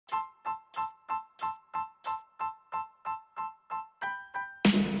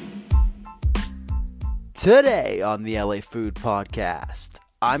Today on the LA Food Podcast,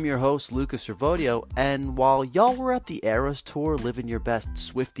 I'm your host, Lucas Servodio, and while y'all were at the Eras Tour living your best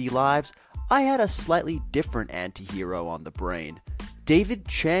Swiftie lives, I had a slightly different anti-hero on the brain. David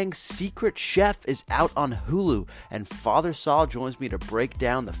Chang's Secret Chef is out on Hulu, and Father Saul joins me to break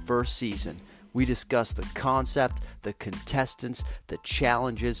down the first season. We discuss the concept, the contestants, the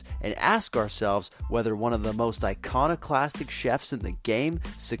challenges, and ask ourselves whether one of the most iconoclastic chefs in the game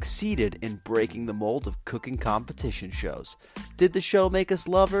succeeded in breaking the mold of cooking competition shows. Did the show make us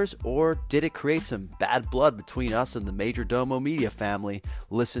lovers, or did it create some bad blood between us and the Major Domo media family?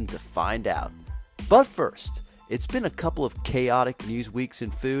 Listen to find out. But first, it's been a couple of chaotic news weeks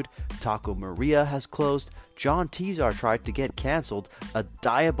in food. Taco Maria has closed, John Tizar tried to get canceled, a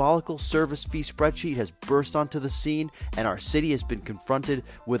diabolical service fee spreadsheet has burst onto the scene, and our city has been confronted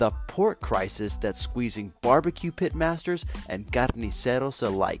with a pork crisis that's squeezing barbecue pit masters and carniceros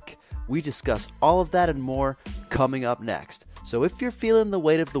alike. We discuss all of that and more coming up next. So if you're feeling the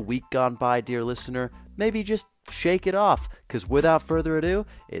weight of the week gone by, dear listener, maybe just shake it off, because without further ado,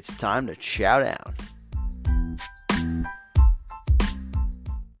 it's time to chow down.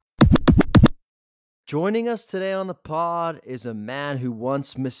 Joining us today on the pod is a man who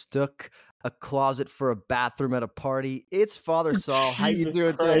once mistook a closet for a bathroom at a party. It's Father Saul. How you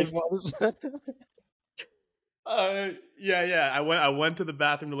doing today, Father? Yeah. I went to the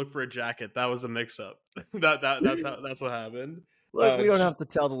bathroom to look for a jacket. That was a mix-up. That's what happened. Look, we don't have to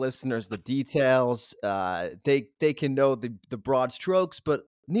tell the listeners the details. They can know the broad strokes, but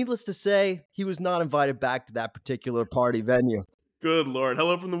needless to say, he was not invited back to that particular party venue. Good Lord.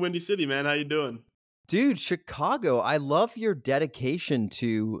 Hello from the Windy City, man. How you doing? Dude, Chicago, I love your dedication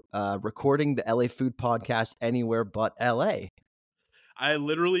to recording the LA Food Podcast anywhere but LA. I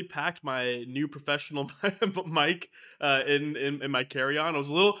literally packed my new professional mic in my carry-on. I was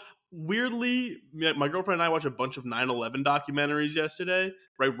a little weirdly, my girlfriend and I watched a bunch of 9/11 documentaries yesterday,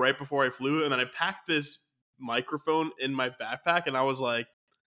 right before I flew, and then I packed this microphone in my backpack, and I was like,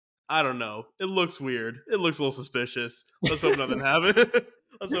 I don't know. It looks weird. It looks a little suspicious. Let's hope nothing happens.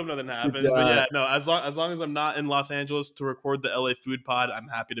 Let's hope nothing happens. But yeah, no. As long as I'm not in Los Angeles to record the LA Food Pod, I'm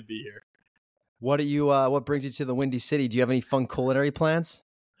happy to be here. What brings you to the Windy City? Do you have any fun culinary plans?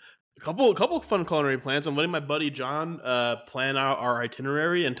 A couple of fun culinary plans. I'm letting my buddy John plan out our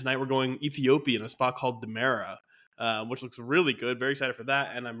itinerary, and tonight we're going Ethiopia in a spot called Demera. Which looks really good. Very excited for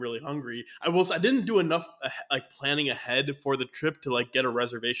that, and I'm really hungry. I didn't do enough planning ahead for the trip to get a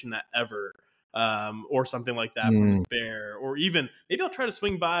reservation at Ever, or something like that from the Bear, or even maybe I'll try to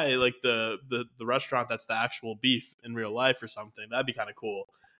swing by the restaurant that's the actual beef in real life or something. That'd be kind of cool.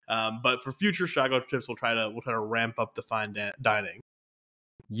 But for future Chicago trips, we'll try to ramp up the fine dining.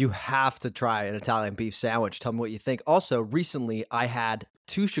 You have to try an Italian beef sandwich. Tell me what you think. Also, recently I had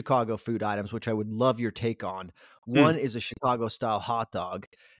 2 Chicago food items, which I would love your take on. One is a Chicago-style hot dog,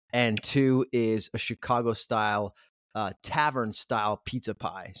 and 2 is a Chicago-style tavern-style pizza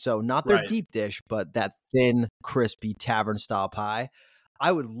pie. So not their deep dish, but that thin, crispy tavern-style pie.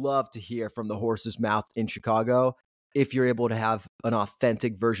 I would love to hear from the horse's mouth in Chicago, if you're able to have an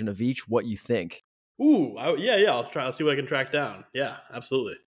authentic version of each, what you think. Ooh, yeah. I'll see what I can track down. Yeah,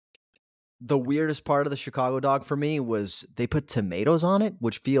 absolutely. The weirdest part of the Chicago dog for me was they put tomatoes on it,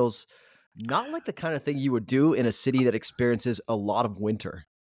 which feels not like the kind of thing you would do in a city that experiences a lot of winter.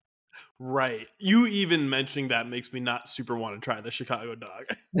 Right. You even mentioning that makes me not super want to try the Chicago dog.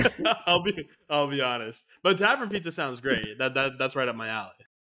 I'll be honest. But tavern pizza sounds great. That's right up my alley.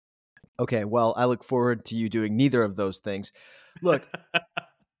 Okay, well, I look forward to you doing neither of those things. Look,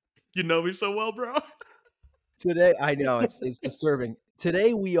 you know me so well, bro. Today, I know, it's disturbing.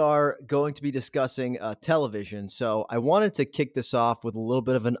 Today, we are going to be discussing television. So I wanted to kick this off with a little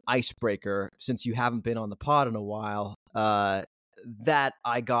bit of an icebreaker, since you haven't been on the pod in a while, that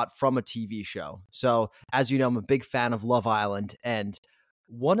I got from a TV show. So as you know, I'm a big fan of Love Island. And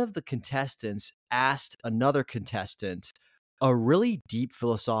one of the contestants asked another contestant a really deep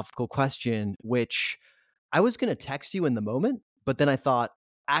philosophical question, which I was going to text you in the moment, but then I thought,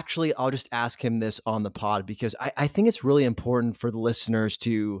 actually, I'll just ask him this on the pod, because I think it's really important for the listeners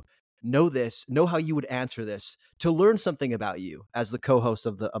to know this, know how you would answer this, to learn something about you as the co-host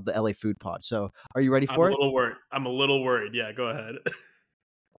of the LA Food Pod. So are you ready for it? I'm a little worried. Yeah, go ahead.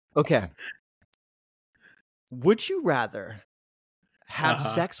 Okay. Would you rather have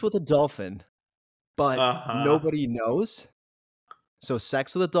sex with a dolphin, but nobody knows? So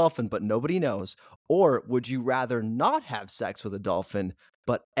sex with a dolphin, but nobody knows. Or would you rather not have sex with a dolphin,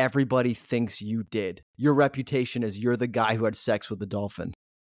 but everybody thinks you did? Your reputation is you're the guy who had sex with the dolphin.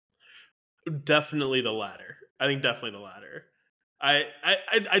 Definitely the latter. I think definitely the latter.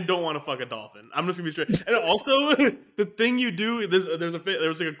 I don't want to fuck a dolphin. I'm just gonna be straight. And also, the thing you do, there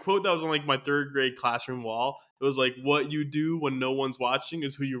was like a quote that was on like my third grade classroom wall. It was like, "What you do when no one's watching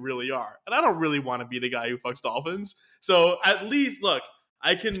is who you really are." And I don't really want to be the guy who fucks dolphins. So at least, look,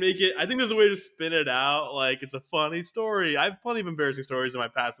 I can make it. I think there's a way to spin it out. Like it's a funny story. I have plenty of embarrassing stories in my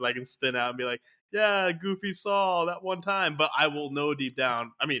past that I can spin out and be like, "Yeah, Goofy saw that one time," but I will know deep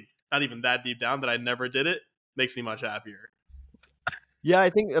down. I mean, not even that deep down that I never did it. Makes me much happier. Yeah,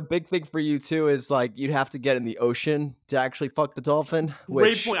 I think a big thing for you too is like you'd have to get in the ocean to actually fuck the dolphin, Great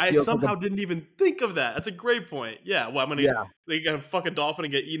which point. I feels like a somehow didn't even think of that. That's a great point. Yeah. Well, I'm gonna yeah, like gonna fuck a dolphin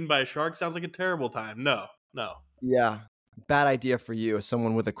and get eaten by a shark. Sounds like a terrible time. No, no. yeah. Bad idea for you as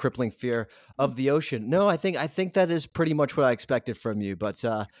someone with a crippling fear of the ocean. No, I think that is pretty much what I expected from you, but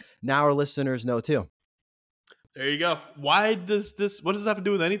now our listeners know too. There you go. Why does this? What does that have to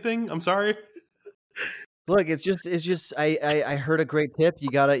do with anything? I'm sorry. Look, it's just I heard a great tip.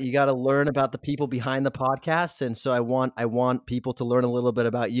 You gotta learn about the people behind the podcast, and so I want people to learn a little bit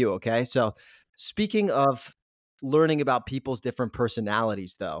about you. Okay, so speaking of learning about people's different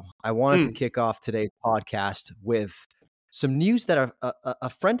personalities, though, I wanted to Mm, kick off today's podcast with some news that a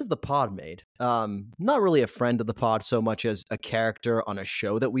friend of the pod made. Not really a friend of the pod so much as a character on a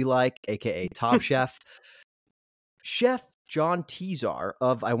show that we like, aka Top Chef. Chef John Tizar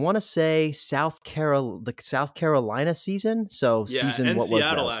of I want to say the South Carolina season. So yeah, season and what was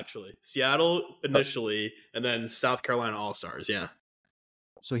Seattle that? actually. Seattle Uh, initially, and then South Carolina All Stars. Yeah.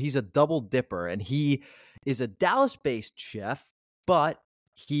 So he's a double dipper, and he is a Dallas-based chef, but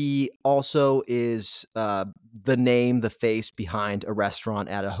he also is the name, the face behind a restaurant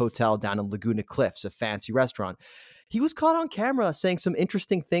at a hotel down in Laguna Cliffs, a fancy restaurant. He was caught on camera saying some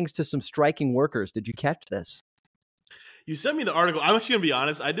interesting things to some striking workers. Did you catch this? You sent me the article. I'm actually gonna be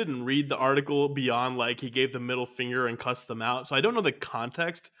honest. I didn't read the article beyond like he gave the middle finger and cussed them out, so I don't know the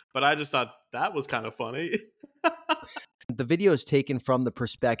context. But I just thought that was kind of funny. The video is taken from the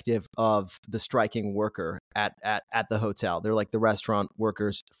perspective of the striking worker at the hotel. They're like the restaurant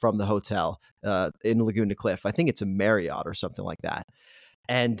workers from the hotel in Laguna Cliff. I think it's a Marriott or something like that.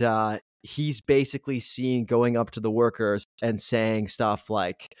 And he's basically seen going up to the workers and saying stuff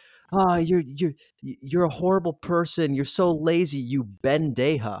like, "Oh, you're a horrible person. You're so lazy. You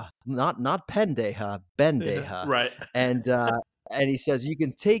bendeja, not pendeja, Yeah, bendeja." right. And and he says, "You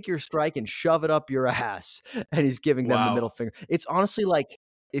can take your strike and shove it up your ass." And he's giving them the Wow. middle finger. It's honestly like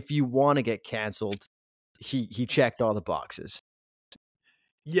if you want to get canceled, he checked all the boxes.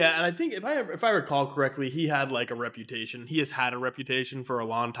 Yeah, and I think if I recall correctly, he had like a reputation. He has had a reputation for a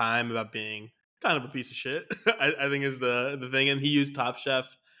long time about being kind of a piece of shit. I think is the thing, and he used Top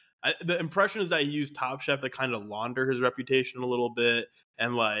Chef. The impression is that he used Top Chef to kind of launder his reputation a little bit,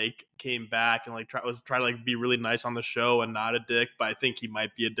 and like came back and like was trying to like be really nice on the show and not a dick. But I think he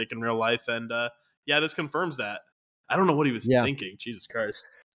might be a dick in real life, and yeah, this confirms that. I don't know what he was Yeah. thinking. Jesus Christ.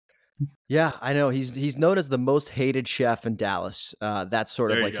 Yeah, I know. He's known as the most hated chef in Dallas. That's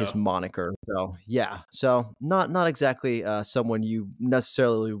sort of There you like his go. moniker. So yeah, so not exactly someone you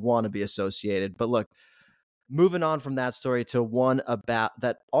necessarily want to be associated. But look, moving on from that story to one about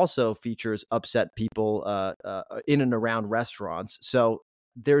that also features upset people in and around restaurants. So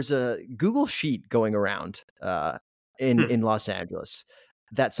there's a Google sheet going around Hmm. in Los Angeles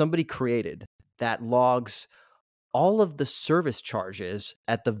that somebody created that logs all of the service charges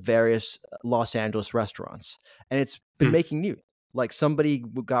at the various Los Angeles restaurants. And it's been Hmm. making news. Like somebody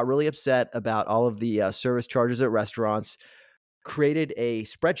got really upset about all of the service charges at restaurants, created a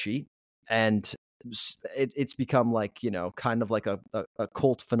spreadsheet, and it's become like, kind of like a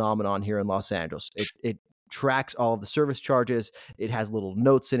cult phenomenon here in Los Angeles. It tracks all of the service charges. It has little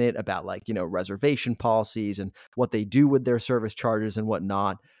notes in it about like, reservation policies and what they do with their service charges and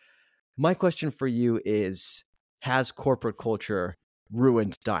whatnot. My question for you is, has corporate culture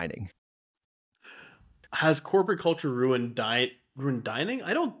ruined dining? Has corporate culture ruined dining?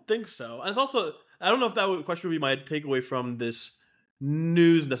 I don't think so. And it's also I don't know if question would be my takeaway from this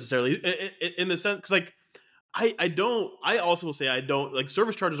news necessarily in the sense because like I don't I also will say I don't like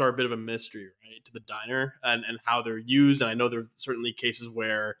service charges are a bit of a mystery right to the diner and how they're used and I know there are certainly cases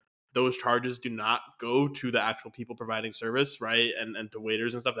where those charges do not go to the actual people providing service right and to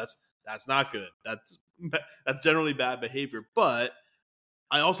waiters and stuff that's not good that's generally bad behavior but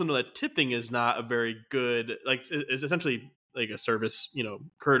I also know that tipping is not a very good like is essentially like a service,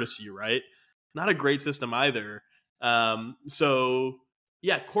 courtesy, right? Not a great system either. So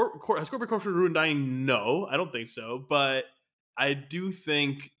yeah, has corporate culture ruined dining? No, I don't think so. But I do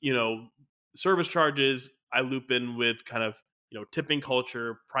think service charges I loop in with kind of tipping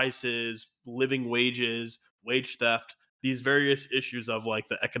culture, prices, living wages, wage theft. these various issues of like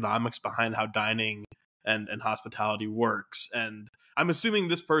the economics behind how dining and hospitality works. And I'm assuming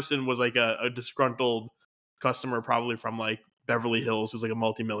this person was like a disgruntled customer, probably from like Beverly Hills, who's like a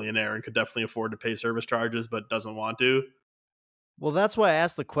multimillionaire and could definitely afford to pay service charges, but doesn't want to. Well, that's why I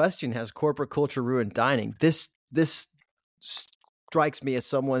asked the question, has corporate culture ruined dining? This strikes me as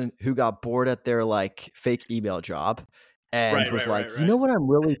someone who got bored at their like fake email job and Right, was right, right, like, you right. know what I'm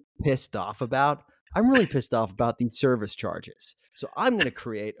really pissed off about? I'm really pissed off about these service charges. So I'm going to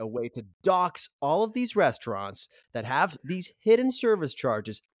create a way to dox all of these restaurants that have these hidden service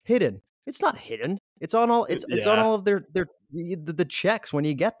charges. Hidden. It's not hidden. It's on all it's on Yeah, all of their the checks when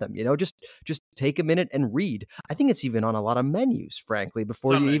you get them, you know, just take a minute and read. I think it's even on a lot of menus, frankly, it's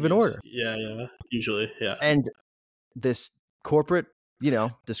before on you even menus. order. Yeah, yeah, usually, yeah. And this corporate,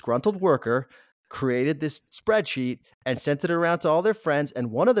 disgruntled worker created this spreadsheet and sent it around to all their friends. And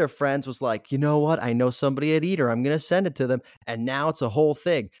one of their friends was like, you know what? I know somebody at Eater. I'm going to send it to them. And now it's a whole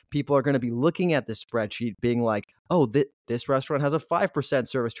thing. People are going to be looking at this spreadsheet being like, oh, this restaurant has a 5%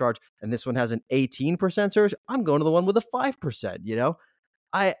 service charge and this one has an 18% service. I'm going to the one with a 5%,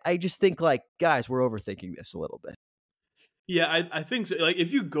 I just think like, guys, we're overthinking this a little bit. Yeah, I think so. Like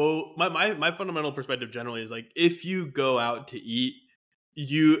if you go, my fundamental perspective generally is like if you go out to eat,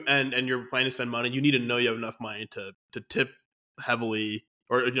 and you're planning to spend money, you need to know you have enough money to tip heavily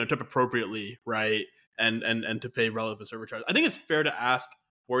or tip appropriately, right? And to pay relevant service charges. I think it's fair to ask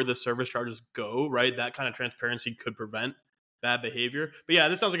where the service charges go, right? That kind of transparency could prevent bad behavior. But yeah,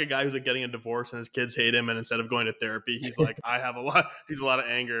 this sounds like a guy who's like getting a divorce and his kids hate him, and instead of going to therapy, he's like, I have he's a lot of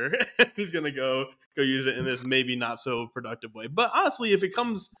anger. He's gonna go use it in this maybe not so productive way. But honestly, if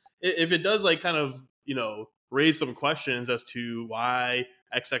it does like kind of raise some questions as to why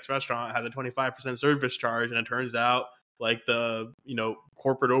XX restaurant has a 25% service charge, and it turns out like the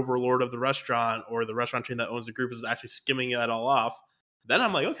corporate overlord of the restaurant or the restaurant chain that owns the group is actually skimming that all off, then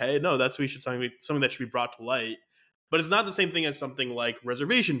I'm like, okay, no, that's something that should be brought to light. But it's not the same thing as something like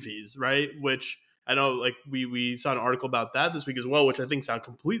reservation fees, right? Which I know, like we saw an article about that this week as well, which I think sound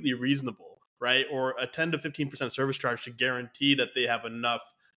completely reasonable, right? Or a 10 to 15% service charge to guarantee that they have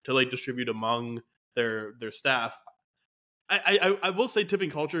enough to like distribute among their staff. I will say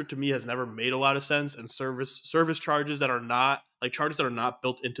tipping culture to me has never made a lot of sense, and service charges that are not like charges that are not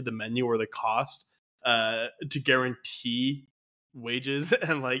built into the menu or the cost to guarantee wages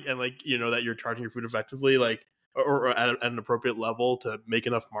and that you're charging your food effectively, like or at an appropriate level to make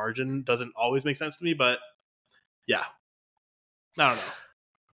enough margin doesn't always make sense to me. But yeah, I don't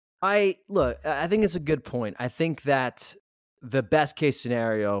know. I think it's a good point. I think that the best case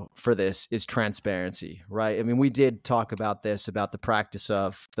scenario for this is transparency, right? I mean, we did talk about this, about the practice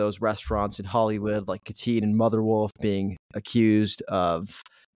of those restaurants in Hollywood, like Katine and Mother Wolf, being accused of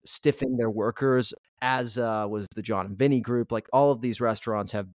stiffing their workers, as was the John and Vinny group. Like all of these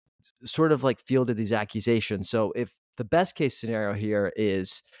restaurants have sort of like fielded these accusations. So if the best case scenario here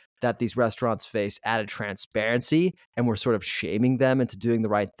is that these restaurants face added transparency and we're sort of shaming them into doing the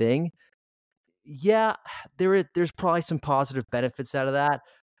right thing, yeah, there's probably some positive benefits out of that,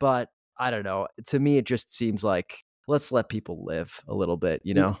 but I don't know. To me, it just seems like let's let people live a little bit,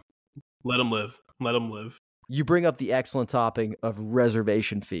 you know? Let them live. Let them live. You bring up the excellent topic of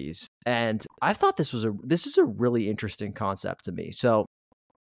reservation fees, and I thought this is a really interesting concept to me. So,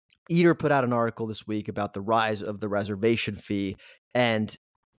 Eater put out an article this week about the rise of the reservation fee, and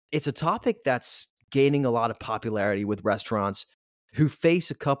it's a topic that's gaining a lot of popularity with restaurants who face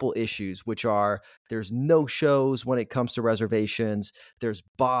a couple issues, which are there's no shows when it comes to reservations, there's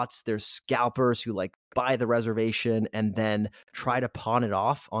bots, there's scalpers who like buy the reservation and then try to pawn it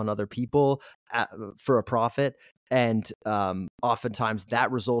off on other people for a profit. And oftentimes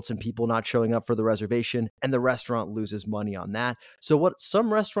that results in people not showing up for the reservation and the restaurant loses money on that. So what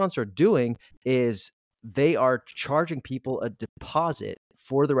some restaurants are doing is they are charging people a deposit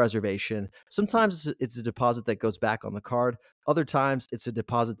for the reservation. Sometimes it's a deposit that goes back on the card. Other times it's a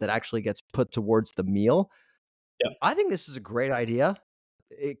deposit that actually gets put towards the meal. Yeah. I think this is a great idea.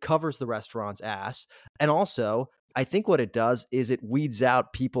 It covers the restaurant's ass. And also, I think what it does is it weeds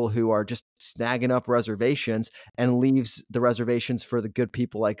out people who are just snagging up reservations and leaves the reservations for the good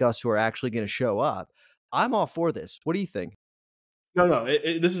people like us who are actually going to show up. I'm all for this. What do you think? No.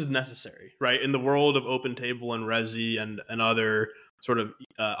 This is necessary, right? In the world of Open Table and Resi and other sort of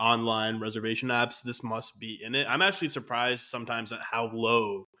online reservation apps, this must be in it. I'm actually surprised sometimes at how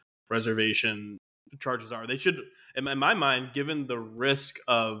low reservation charges are. They should, in my mind, given the risk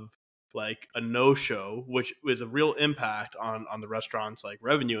of like a no-show, which is a real impact on the restaurant's like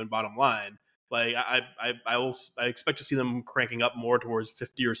revenue and bottom line. Like I expect to see them cranking up more towards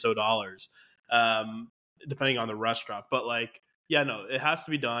 $50 or so. depending on the restaurant. But like, yeah, no, it has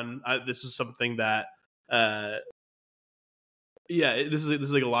to be done. This is something that, uh, this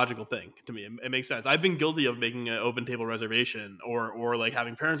is like a logical thing to me. It makes sense. I've been guilty of making an open table reservation, or like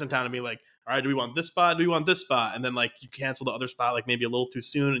having parents in town and be like, all right, do we want this spot? Do we want this spot? And then like you cancel the other spot like maybe a little too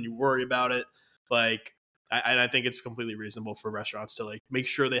soon, and you worry about it. Like, I think it's completely reasonable for restaurants to like make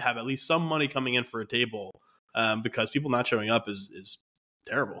sure they have at least some money coming in for a table, because people not showing up is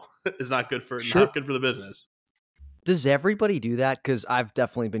terrible. It's not good for Sure. the business. Does everybody do that? Because I've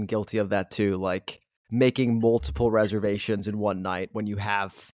definitely been guilty of that too. Like making multiple reservations in one night when you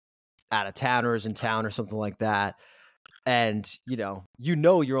have out of towners in town or something like that. And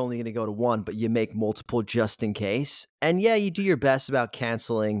you're only going to go to one, but you make multiple just in case. And yeah, you do your best about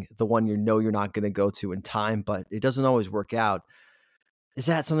canceling the one you're not going to go to in time, but it doesn't always work out. Is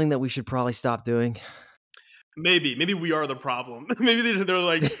that something that we should probably stop doing? Maybe we are the problem. Maybe they're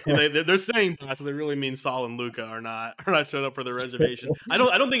like they're saying that, so they really mean Saul and Luca are not showing up for the reservation. I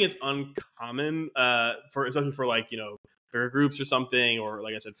don't think it's uncommon for, especially for like bigger groups or something, or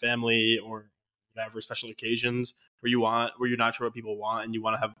like I said, family or whatever special occasions where you're not sure what people want and you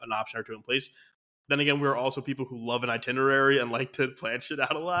want to have an option or two in place. Then again, we're also people who love an itinerary and like to plan shit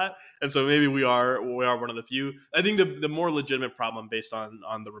out a lot, and so maybe we are one of the few. I think the more legitimate problem based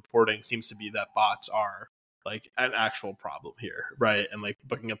on the reporting seems to be that bots are like an actual problem here, right? And like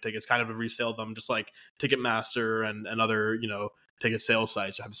booking up tickets, kind of resale them, just like Ticketmaster and other ticket sales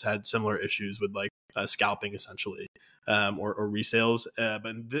sites have had similar issues with like scalping essentially, or resales.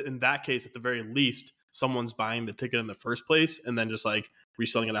 But in that case, at the very least, someone's buying the ticket in the first place and then just like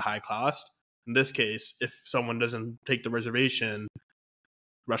reselling it at a high cost. In this case, if someone doesn't take the reservation,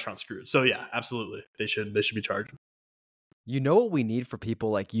 restaurant's screwed. So yeah, absolutely, they should be charged. You know what we need for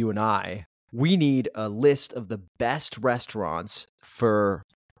people like you and I? We need a list of the best restaurants for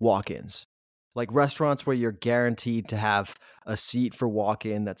walk-ins. Like restaurants where you're guaranteed to have a seat for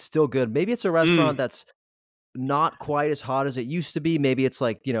walk-in that's still good. Maybe it's a restaurant that's not quite as hot as it used to be. Maybe it's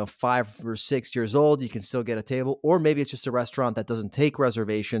like, 5 or 6 years old, you can still get a table. Or maybe it's just a restaurant that doesn't take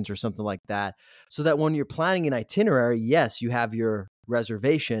reservations or something like that. So that when you're planning an itinerary, yes, you have your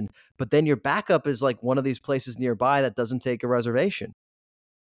reservation, but then your backup is like one of these places nearby that doesn't take a reservation.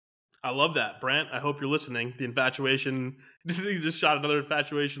 I love that, Brant. I hope you're listening. The infatuation, just shot another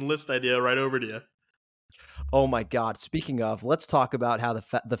infatuation list idea right over to you. Oh my God. Speaking of, let's talk about how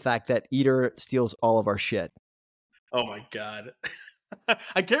the fact that Eater steals all of our shit. Oh my God.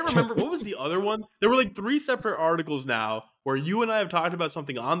 I can't remember. What was the other one? There were like 3 separate articles now where you and I have talked about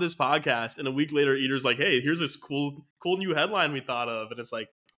something on this podcast, and a week later, Eater's like, hey, here's this cool new headline we thought of. And it's like,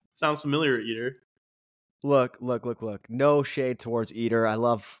 sounds familiar, Eater. Look. No shade towards Eater. I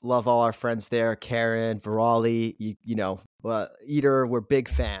love all our friends there. Karen, Virali, Eater, we're big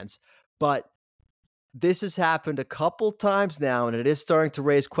fans. But this has happened a couple times now, and it is starting to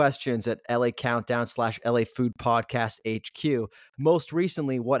raise questions at LA Countdown / LA Food Podcast HQ. Most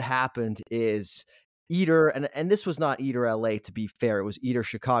recently, what happened is Eater, and this was not Eater LA, to be fair, it was Eater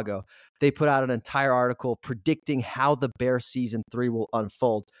Chicago. They put out an entire article predicting how the Bear season 3 will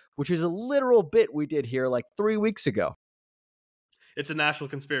unfold, which is a literal bit we did here like 3 weeks ago. It's a national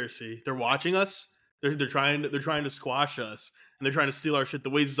conspiracy. They're watching us. They're trying to squash us, and they're trying to steal our shit. The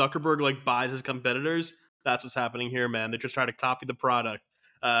way Zuckerberg like buys his competitors, that's what's happening here, man. They're just trying to copy the product.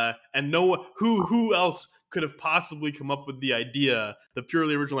 And who else could have possibly come up with the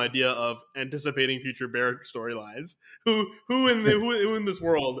purely original idea of anticipating future Bear storylines? Who in this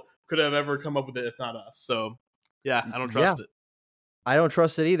world could have ever come up with it if not us? So yeah, I don't trust it. I don't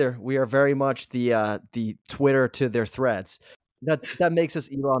trust it either. We are very much the Twitter to their threads. That makes us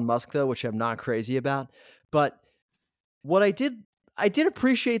Elon Musk though, which I'm not crazy about. But what I did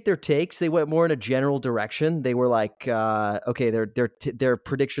appreciate their takes. They went more in a general direction. They were like, okay, their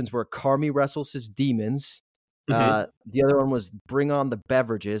predictions were Carmi wrestles his demons. The other one was bring on the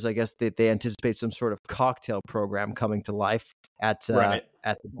beverages. I guess they anticipate some sort of cocktail program coming to life at the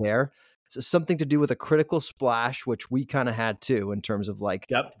Bear. So something to do with a critical splash, which we kind of had too, in terms of like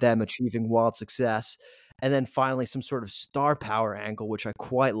them achieving wild success. And then finally some sort of star power angle, which I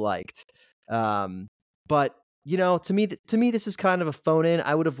quite liked. But to me, this is kind of a phone in.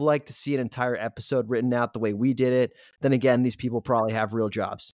 I would have liked to see an entire episode written out the way we did it. Then again, these people probably have real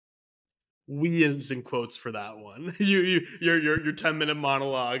jobs. We is in quotes for that one. Your 10-minute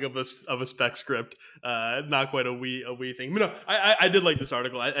monologue of a spec script, not quite a we thing. But no, I did like this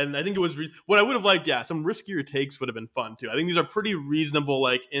article, and I think it was what I would have liked. Yeah, some riskier takes would have been fun too. I think these are pretty reasonable,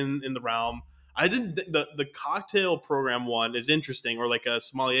 like in the realm. I didn't the cocktail program one is interesting, or like a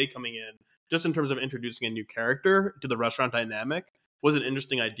sommelier coming in, just in terms of introducing a new character to the restaurant dynamic. was an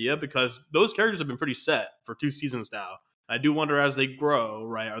interesting idea because those characters have been pretty set for 2 seasons now. I do wonder as they grow,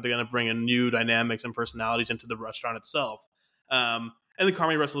 right, are they going to bring in new dynamics and personalities into the restaurant itself? And the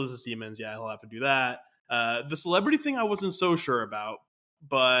Carmi wrestles as demons, yeah, he'll have to do that. The celebrity thing I wasn't so sure about,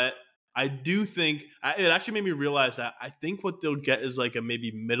 but I do think it actually made me realize that I think what they'll get is like a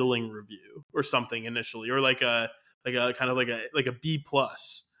maybe middling review or something initially, or like a kind of like a B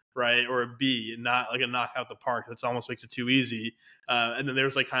plus, right, or a B, not like a knock out the park. That almost makes it too easy. And then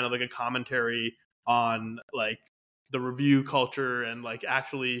there's like kind of like a commentary on like the review culture and like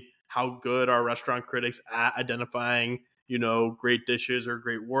actually how good are restaurant critics at identifying great dishes or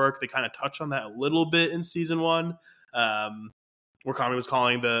great work. They kind of touch on that a little bit in season 1. Where Kami was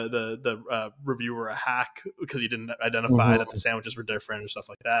calling the reviewer a hack because he didn't identify that the sandwiches were different or stuff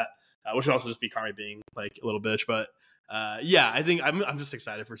like that, which would also just be Kami being like a little bitch. But yeah, I think I'm just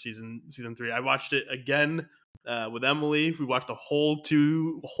excited for season 3. I watched it again with Emily. We watched the whole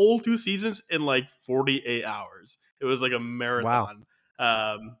two seasons in like 48 hours. It was like a marathon.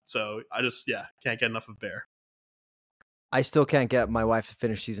 Wow. So I just can't get enough of Bear. I still can't get my wife to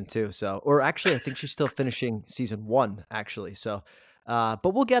finish season 2. So, or actually, I think she's still finishing season 1. Actually, so,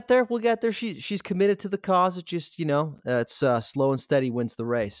 but we'll get there. We'll get there. She's committed to the cause. It just it's slow and steady wins the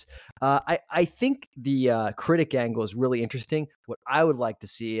race. I think the critic angle is really interesting. What I would like to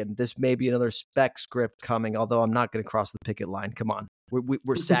see, and this may be another spec script coming, although I'm not going to cross the picket line. Come on,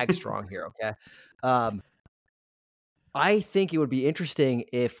 we're SAG strong here, okay? I think it would be interesting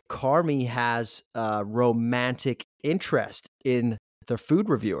if Carmi has a romantic interest in the food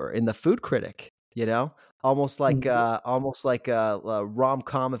reviewer, in the food critic, almost like a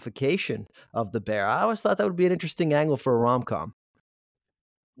rom-comification of the Bear. I always thought that would be an interesting angle for a rom-com.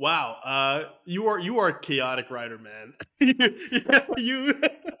 Wow, you are a chaotic writer, man. you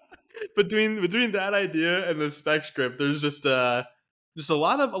between that idea and the spec script, there's just a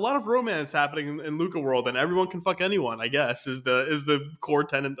lot of romance happening in Luca world, and everyone can fuck anyone, I guess, is the core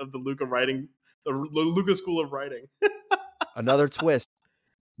tenet of the Luca writing, the Luca school of writing. Another twist.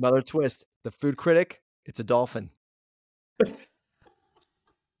 The food critic, it's a dolphin.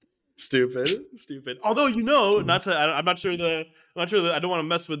 Stupid. Although I'm not sure that I don't want to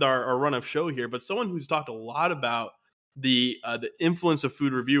mess with our run of show here, but someone who's talked a lot about the influence of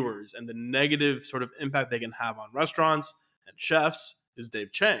food reviewers and the negative sort of impact they can have on restaurants and chefs is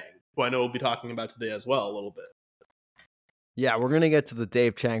Dave Chang, who I know we'll be talking about today as well a little bit. Yeah, we're going to get to the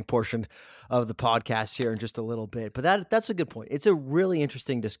Dave Chang portion of the podcast here in just a little bit, but that's a good point. It's a really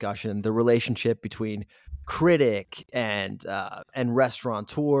interesting discussion, the relationship between critic and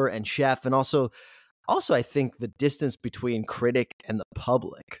restaurateur and chef, and also I think the distance between critic and the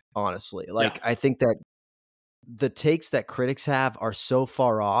public, honestly. I think that the takes that critics have are so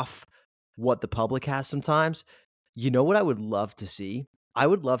far off what the public has sometimes. You know what I would love to see? I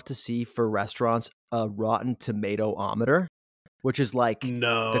would love to see for restaurants a Rotten Tomato-ometer, which is like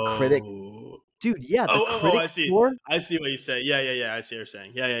the critic. Dude, yeah, the critic I see. score. I see what you say. Yeah. I see what you're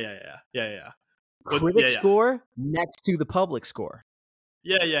saying. Yeah. Critic score next to the public score.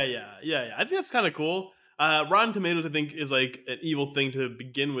 Yeah. I think that's kind of cool. Rotten Tomatoes, I think, is like an evil thing to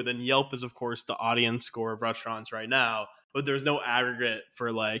begin with, and Yelp is, of course, the audience score of restaurants right now. But there's no aggregate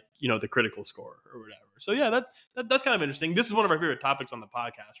for like the critical score or whatever. So yeah, that's kind of interesting. This is one of our favorite topics on the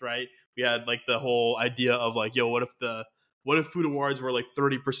podcast, right? We had like the whole idea of like, what if food awards were like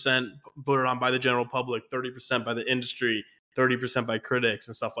 30% voted on by the general public, 30% by the industry, 30% by critics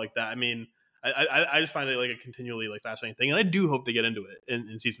and stuff like that. I mean, I just find it like a continually like fascinating thing, and I do hope they get into it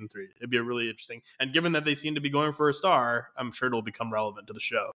in season 3. It'd be a really interesting, and given that they seem to be going for a star, I'm sure it'll become relevant to the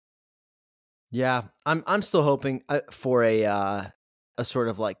show. Yeah, I'm still hoping for a sort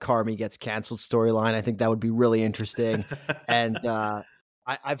of like Carmi gets canceled storyline. I think that would be really interesting, and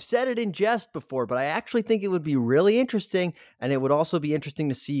I've said it in jest before, but I actually think it would be really interesting, and it would also be interesting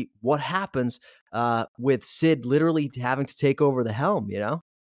to see what happens with Sid literally having to take over the helm.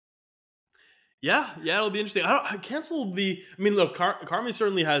 Yeah, it'll be interesting. Cancel will be. I mean, look, Carmi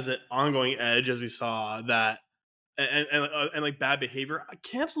certainly has an ongoing edge, as we saw that, and like bad behavior.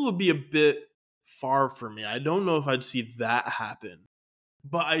 Cancel would be a bit far for me. I don't know if I'd see that happen,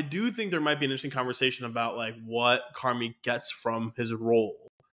 but I do think there might be an interesting conversation about like what Carmi gets from his role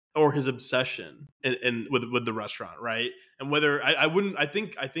or his obsession in with the restaurant, right? And whether I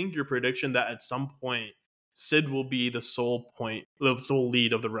think your prediction that at some point Sid will be the sole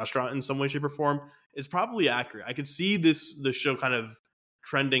lead of the restaurant in some way, shape, or form is probably accurate. I could see the show kind of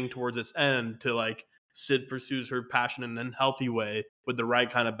trending towards its end to like Sid pursues her passion in a healthy way with the right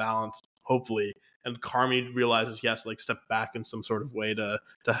kind of balance, hopefully, and Carmi realizes he has to like step back in some sort of way to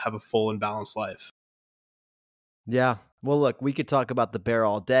have a full and balanced life. Yeah. Well, look, we could talk about the bear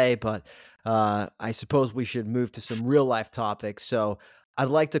all day, but I suppose we should move to some real life topics. So I'd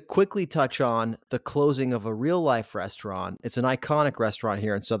like to quickly touch on the closing of a real life restaurant. It's an iconic restaurant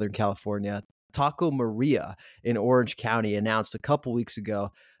here in Southern California. Taco Maria in Orange County announced a couple weeks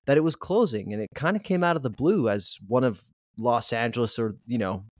ago that it was closing, and it kind of came out of the blue as one of Los Angeles, or,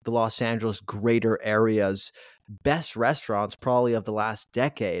 the Los Angeles greater area's best restaurants, probably of the last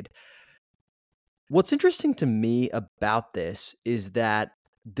decade. What's interesting to me about this is that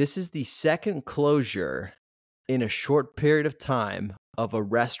this is the second closure in a short period of time of a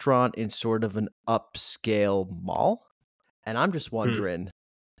restaurant in sort of an upscale mall. And I'm just Hmm. wondering,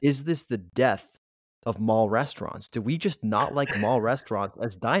 is this the death of mall restaurants? Do we just not like mall restaurants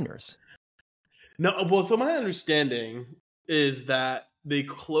as diners? No, well, so my understanding is that they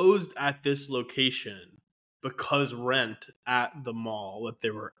closed at this location because rent at the mall that they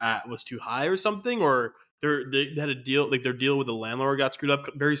were at was too high or something, or they had a deal, like their deal with the landlord got screwed up.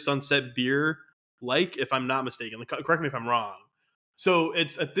 Very Sunset Beer, like, if I'm not mistaken. Like, correct me if I'm wrong. So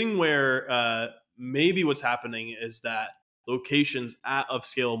it's a thing where maybe what's happening is that locations at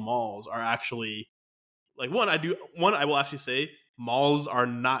upscale malls are actually like one I will actually say malls are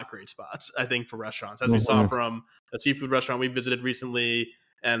not great spots, I think, for restaurants, as we saw Mhm. from a seafood restaurant we visited recently,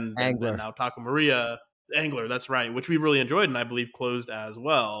 and Angler. now Taco Maria. Angler, that's right, which we really enjoyed and I believe closed as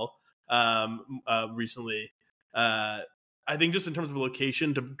well recently. uh I think just in terms of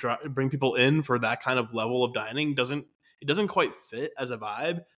location to bring people in for that kind of level of dining doesn't quite fit as a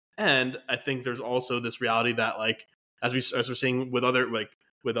vibe. And I think there's also this reality that, like, as we're seeing with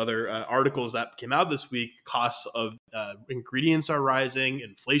other articles that came out this week, costs of ingredients are rising,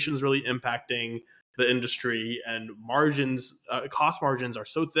 inflation's really impacting the industry, and cost margins are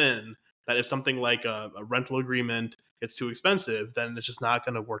so thin that if something like a rental agreement gets too expensive, then it's just not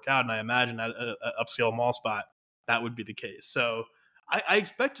going to work out. And I imagine at an upscale mall spot, that would be the case. So I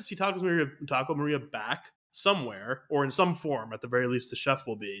expect to see Taco Maria back somewhere or in some form. At the very least, the chef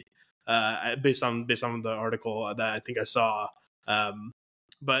will be, based on the article that I think I saw. Um,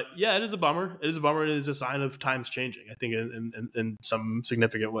 but yeah, it is a bummer. It is a bummer. It is a sign of times changing, I think, in some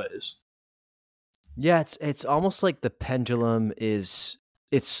significant ways. Yeah, it's almost like the pendulum is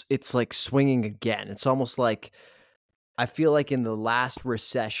it's like swinging again. It's almost like I feel like in the last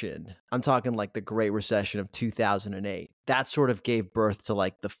recession, I'm talking like the Great Recession of 2008, that sort of gave birth to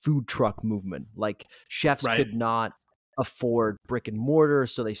like the food truck movement. Like chefs Right. could not afford brick and mortar,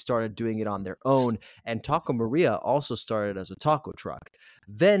 so they started doing it on their own. And Taco Maria also started as a taco truck.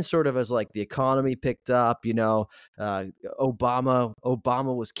 Then, sort of as like the economy picked up, uh,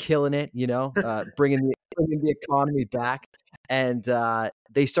 Obama was killing it, bringing the economy back, and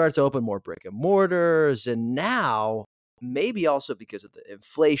they started to open more brick and mortars, and now maybe also because of the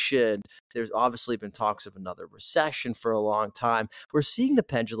inflation, there's obviously been talks of another recession for a long time. We're seeing the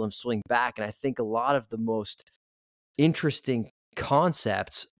pendulum swing back, and I think a lot of the most interesting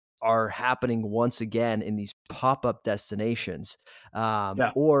concepts are happening once again in these pop-up destinations,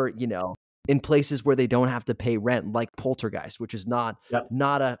 Yeah. or in places where they don't have to pay rent, like Poltergeist, which is not Yep.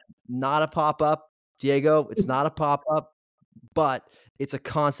 not a not a pop-up. Diego, it's not a pop-up, but it's a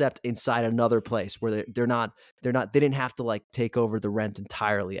concept inside another place where they didn't have to like take over the rent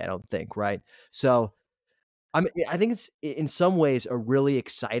entirely, I don't think, right? So I think it's in some ways a really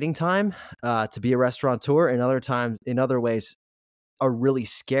exciting time to be a restaurateur, and in other ways, a really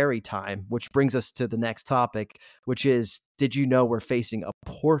scary time, which brings us to the next topic, which is, did you know we're facing a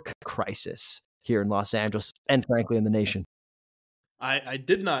pork crisis here in Los Angeles and frankly in the nation? I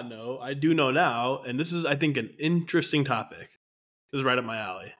did not know. I do know now, and this is, I think, an interesting topic. This is right up my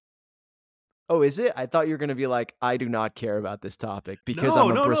alley. Oh, is it? I thought you were going to be like, I do not care about this topic because No,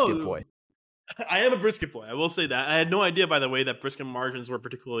 I'm a no, brisket no. boy. I am a brisket boy. I will say that. I had no idea, by the way, that brisket margins were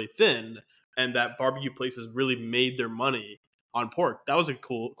particularly thin, and that barbecue places really made their money on pork. That was a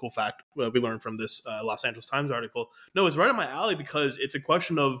cool fact we learned from this Los Angeles Times article. No, it's right up my alley because it's a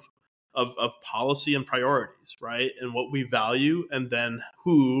question of policy and priorities, right? And what we value, and then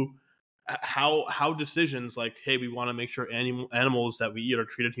how decisions like, hey, we want to make sure animals that we eat are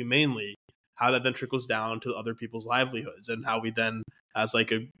treated humanely. How that then trickles down to other people's livelihoods, and how we then, as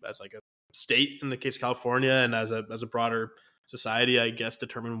like a state in the case of California, and as a broader society, I guess,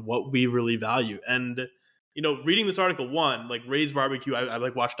 determine what we really value. And reading this article, one, like Ray's Barbecue, I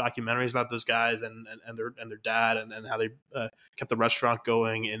like watched documentaries about those guys and their dad, and how they kept the restaurant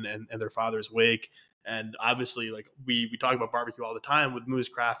going in their father's wake. And obviously, like we talk about barbecue all the time with Moose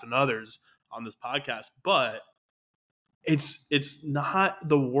Craft and others on this podcast, but it's not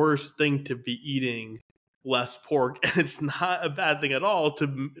the worst thing to be eating less pork, and it's not a bad thing at all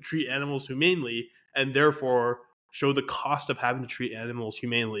to treat animals humanely, and therefore show the cost of having to treat animals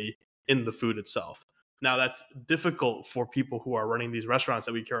humanely in the food itself. Now, that's difficult for people who are running these restaurants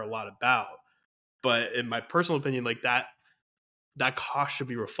that we care a lot about. But in my personal opinion, like that cost should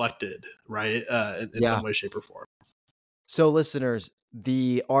be reflected, right, in Yeah. some way, shape, or form. So, listeners,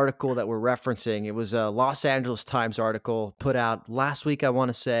 the article that we're referencing, it was a Los Angeles Times article put out last week, I want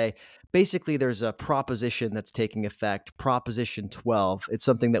to say. Basically, there's a proposition that's taking effect, Proposition 12. It's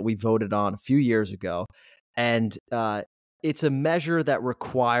something that we voted on a few years ago. And it's a measure that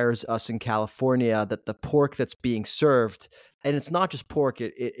requires us in California that the pork that's being served, and it's not just pork,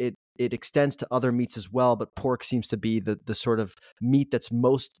 it extends to other meats as well, but pork seems to be the sort of meat that's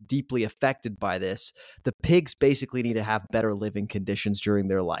most deeply affected by this. The pigs basically need to have better living conditions during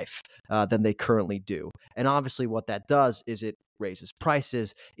their life than they currently do. And obviously what that does is it raises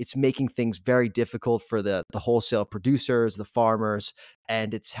prices. It's making things very difficult for the wholesale producers, the farmers,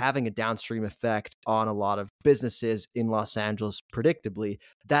 and it's having a downstream effect on a lot of businesses in Los Angeles, predictably,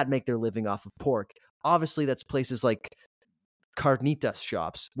 that make their living off of pork. Obviously, that's places like carnitas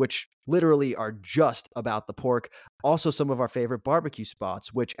shops, which literally are just about the pork. Also, some of our favorite barbecue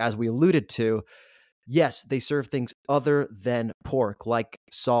spots, which, as we alluded to, yes, they serve things other than pork, like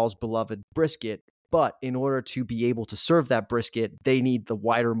Saul's beloved brisket. But in order to be able to serve that brisket, they need the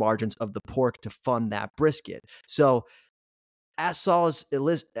wider margins of the pork to fund that brisket. So, as Saul is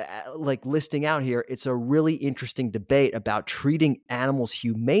listing out here, it's a really interesting debate about treating animals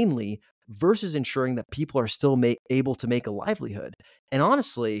humanely versus ensuring that people are still able to make a livelihood. And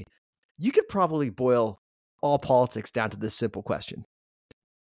honestly, you could probably boil all politics down to this simple question.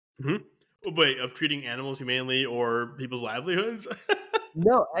 Mm-hmm. Wait, of treating animals humanely or people's livelihoods?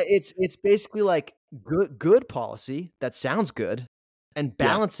 No, it's basically like good policy that sounds good, and Yeah,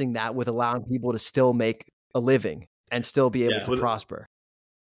 balancing that with allowing people to still make a living and still be able yeah, to prosper.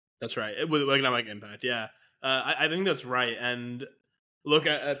 that's right. With economic impact, yeah, I think that's right. And look,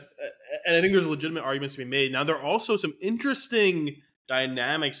 and I think there's legitimate arguments to be made. Now, there are also some interesting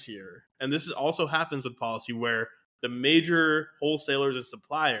dynamics here, and this also happens with policy where the major wholesalers and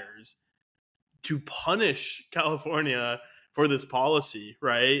suppliers to punish California for this policy,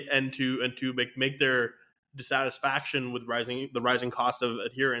 right? And to make their dissatisfaction with the rising cost of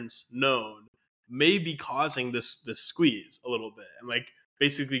adherence known, may be causing this squeeze a little bit, and like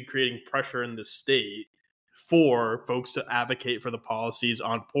basically creating pressure in the state for folks to advocate for the policies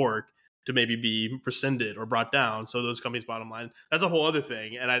on pork to maybe be rescinded or brought down. So those companies' bottom line, that's a whole other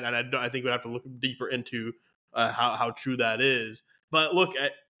thing, and I think we'd have to look deeper into how true that is. But look,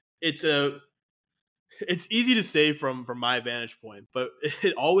 it's easy to say from my vantage point, but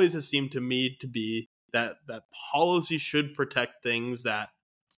it always has seemed to me to be that policy should protect things that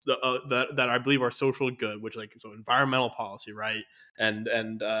I believe are social good, which like so environmental policy, right, and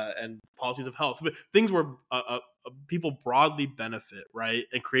policies of health, but things where people broadly benefit, right,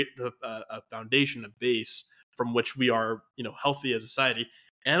 and create a foundation, a base from which we are healthy as a society.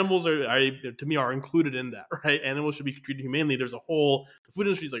 Animals to me are included in that, right? Animals should be treated humanely. There's a whole the food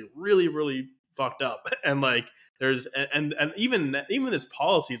industry is like really fucked up, and like there's and even this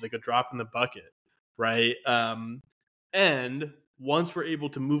policy is like a drop in the bucket, right? And once we're able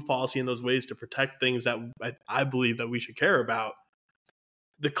to move policy in those ways to protect things that I believe that we should care about,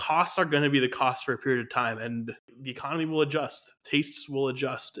 the costs are going to be the costs for a period of time, and the economy will adjust, tastes will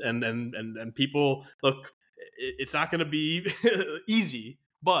adjust, and people look. It's not going to be easy,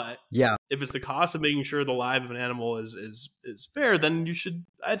 but Yeah. if it's the cost of making sure the life of an animal is fair, then you should.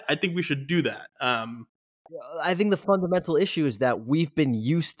 I think we should do that. I think the fundamental issue is that we've been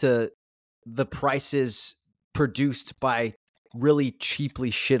used to the prices produced by really cheaply,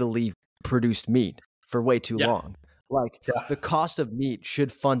 shittily produced meat for way too Yeah, long. Like, yeah, the cost of meat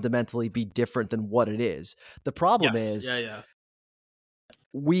should fundamentally be different than what it is. The problem yes, yeah, is yeah.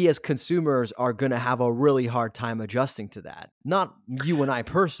 we as consumers are going to have a really hard time adjusting to that. Not you and I Uh,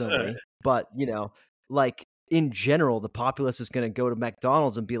 personally, but, like in general, the populace is going to go to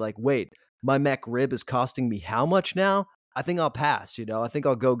McDonald's and be like, wait, my McRib is costing me how much now? I think I'll pass, I think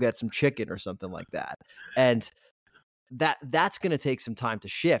I'll go get some chicken or something like that. And that's going to take some time to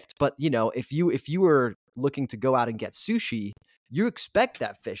shift. But, if you were looking to go out and get sushi, you expect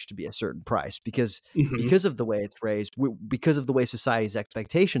that fish to be a certain price mhm. because of the way it's raised, because of the way society's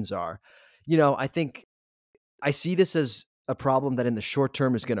expectations are. I think I see this as a problem that in the short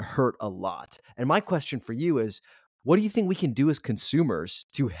term is going to hurt a lot. And my question for you is, what do you think we can do as consumers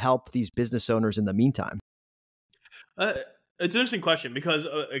to help these business owners in the meantime? Uh, it's an interesting question because,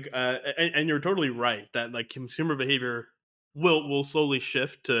 and you're totally right that like consumer behavior will slowly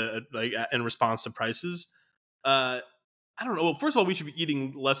shift to in response to prices. Uh, I don't know. Well, first of all, we should be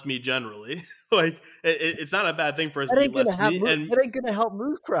eating less meat generally. Like, it's not a bad thing for us That to eat ain't gonna less have meat. And that ain't gonna help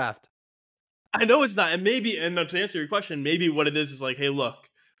Movecraft. I know it's not. And maybe, and to answer your question, maybe what it is like, hey, look,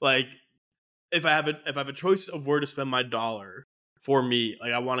 like if I have a choice of where to spend my dollar for meat,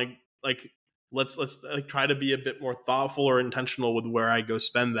 like I want to like let's like try to be a bit more thoughtful or intentional with where I go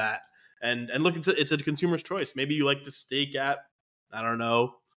spend that. And look, it's a consumer's choice. Maybe you like the steak at, I don't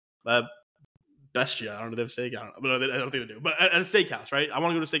know, uh, Bestia. I don't know if they have steak. I don't think they do. But at a steakhouse, right? I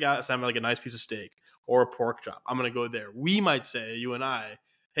want to go to a steakhouse and have like a nice piece of steak or a pork chop. I'm gonna go there. We might say, you and I,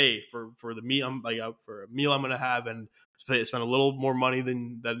 hey, for the meat, I'm like for a meal I'm gonna have and spend a little more money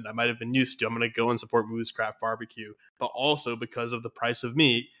than I might have been used to. I'm gonna go and support Moose Craft Barbecue, but also because of the price of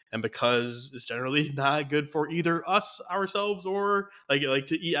meat and because it's generally not good for either us ourselves or like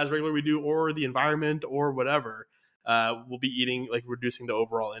to eat as regular we do or the environment or whatever. We'll be eating like reducing the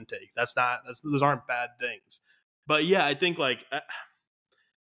overall intake. Those aren't bad things. But yeah, I think like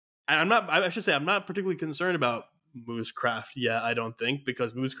I should say I'm not particularly concerned about Moose Craft yet. I don't think,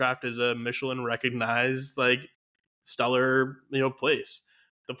 because Moose Craft is a Michelin recognized like stellar place.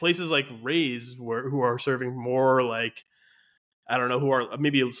 The places like Ray's who are serving more like, I don't know, who are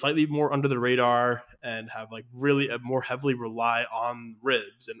maybe slightly more under the radar and have like really more heavily rely on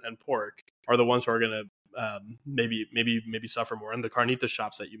ribs and pork are the ones who are going to maybe suffer more, and the carnitas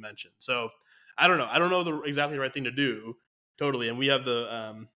shops that you mentioned. So I don't know. I don't know the exactly right thing to do totally. And we have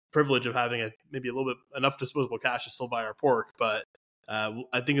the privilege of having maybe a little bit enough disposable cash to still buy our pork. But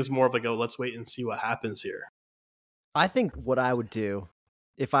I think it's more of like let's wait and see what happens here. I think what I would do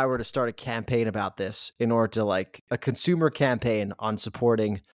if I were to start a campaign about this, in order to like a consumer campaign on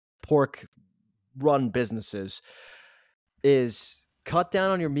supporting pork run businesses, is cut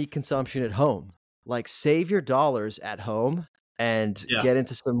down on your meat consumption at home. Like, save your dollars at home and get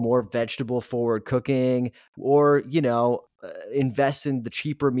into some more vegetable forward cooking, or, invest in the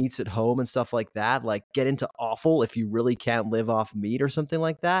cheaper meats at home and stuff like that. Like, get into offal if you really can't live off meat or something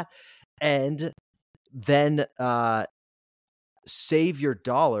like that. And then save your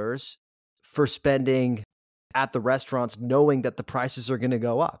dollars for spending at the restaurants, knowing that the prices are going to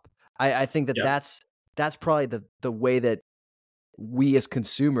go up. I think that's probably the way that we as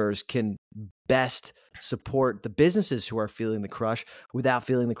consumers can best support the businesses who are feeling the crush without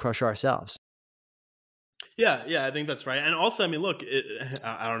feeling the crush ourselves. Yeah, I think that's right. And also, I mean, look,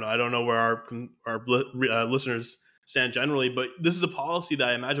 I don't know. I don't know where our listeners stand generally, but this is a policy that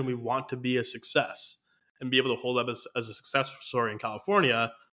I imagine we want to be a success and be able to hold up as a success story in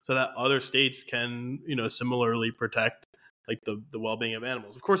California, so that other states can, similarly protect like the well-being of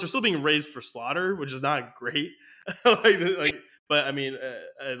animals. Of course, they're still being raised for slaughter, which is not great. But I mean,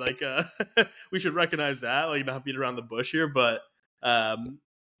 we should recognize that, like, not beat around the bush here. But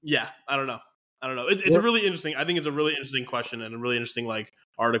yeah, I don't know. It's a really interesting. I think it's a really interesting question and a really interesting like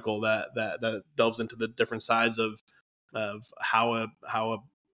article that delves into the different sides of how a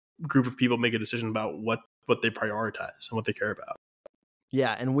group of people make a decision about what they prioritize and what they care about.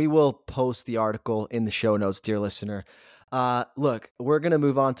 Yeah, and we will post the article in the show notes, dear listener. Look, we're going to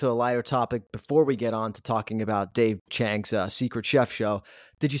move on to a lighter topic before we get on to talking about Dave Chang's Secret Chef show.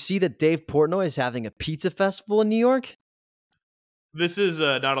 Did you see that Dave Portnoy is having a pizza festival in New York? This is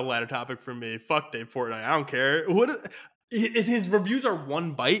not a lighter topic for me. Fuck Dave Portnoy. I don't care. If his reviews are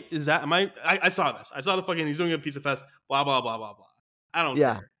one bite, is that, I saw this. I saw the fucking, he's doing a pizza fest, blah, blah, blah, blah, blah. I don't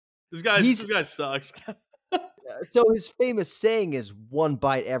care. This guy sucks. So his famous saying is, one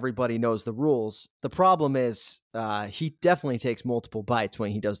bite, everybody knows the rules. The problem is he definitely takes multiple bites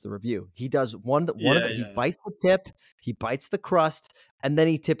when he does the review. He does he bites the tip, he bites the crust, and then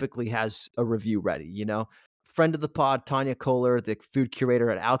he typically has a review ready, Friend of the pod, Tanya Kohler, the food curator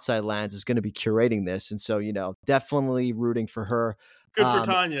at Outside Lands, is going to be curating this. And so, definitely rooting for her. Good for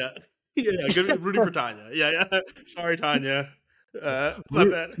Tanya. Yeah, rooting for Tanya. Yeah. Sorry, Tanya. My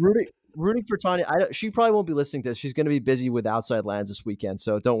bad. Rooting for Tanya. She probably won't be listening to this. She's going to be busy with Outside Lands this weekend,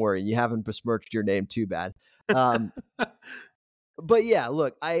 so don't worry. You haven't besmirched your name too bad. But yeah,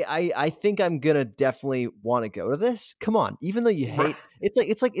 look, I think I'm gonna definitely want to go to this. Come on, even though you hate,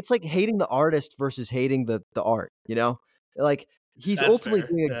 it's like hating the artist versus hating the art. Like, he's That's ultimately fair.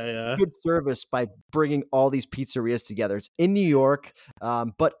 doing a good service by bringing all these pizzerias together. It's in New York,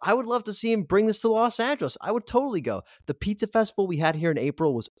 but I would love to see him bring this to Los Angeles. I would totally go. The pizza festival we had here in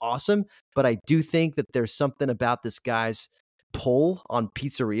April was awesome, but I do think that there's something about this guy's pull on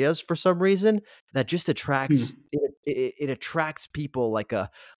pizzerias for some reason that just attracts it attracts people like a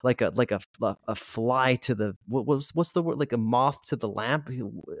fly to the what's the word, like a moth to the lamp.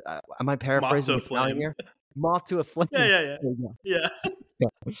 Am I paraphrasing Italian here? Moth to a flame. Yeah.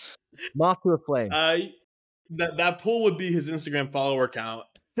 Moth to a flame. that poll would be his Instagram follower count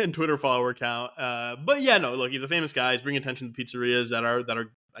and Twitter follower count. But yeah, no, look, he's a famous guy. He's bringing attention to pizzerias that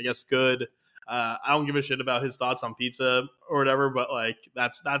are I guess good. I don't give a shit about his thoughts on pizza or whatever, but like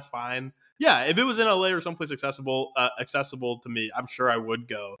that's fine. Yeah, if it was in LA or someplace accessible to me, I'm sure I would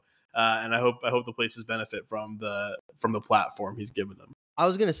go. And I hope the places benefit from the platform he's given them. I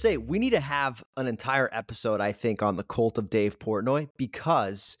was going to say, we need to have an entire episode, I think, on the cult of Dave Portnoy,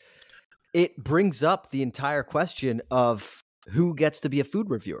 because it brings up the entire question of who gets to be a food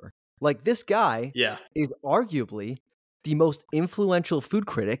reviewer. Like, this guy Yeah. is arguably the most influential food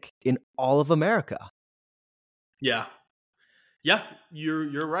critic in all of America. Yeah. Yeah,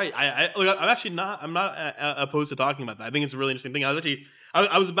 you're right. I'm not opposed to talking about that. I think it's a really interesting thing.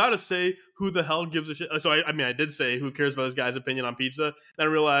 I was about to say who the hell gives a shit. So I mean I did say who cares about this guy's opinion on pizza. And I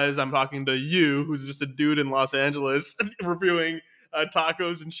realized I'm talking to you, who's just a dude in Los Angeles reviewing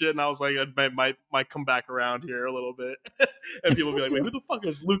tacos and shit. And I was like, I might come back around here a little bit, and people will be like, wait, who the fuck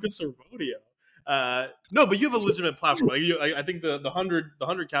is Lucas Servodio? No, but you have a legitimate platform. Like I think the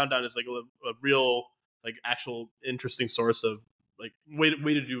 100 countdown is like a real like actual interesting source of like way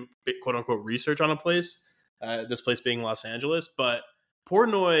to do quote unquote research on a place. This place being Los Angeles, but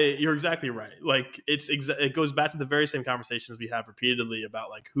Portnoy, you're exactly right. Like it goes back to the very same conversations we have repeatedly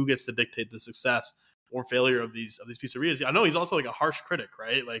about like who gets to dictate the success or failure of these pizzerias. I know he's also like a harsh critic,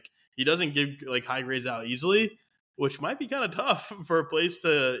 right? Like he doesn't give like high grades out easily, which might be kind of tough for a place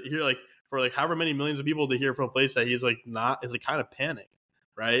to hear, like for like however many millions of people to hear from a place that he's like not is like kind of panning,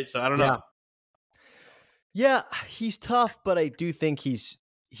 right? So I don't know. Yeah, he's tough, but I do think he's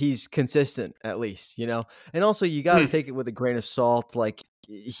consistent at least, you know? And also you got to take it with a grain of salt. Like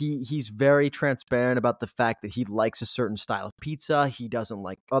he's very transparent about the fact that he likes a certain style of pizza. He doesn't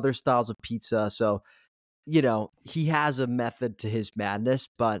like other styles of pizza. So, you know, he has a method to his madness,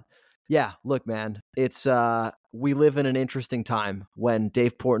 but yeah, look, man, it's we live in an interesting time when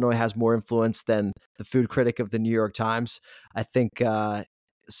Dave Portnoy has more influence than the food critic of the New York Times. I think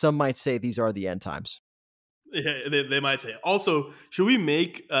some might say these are the end times. Yeah, they might say. Also, should we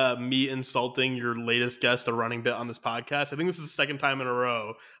make me insulting your latest guest a running bit on this podcast? I think this is the second time in a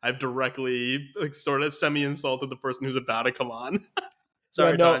row I've directly like sort of semi-insulted the person who's about to come on.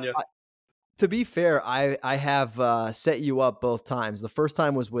 Sorry, Tanya. To be fair, I have set you up both times. The first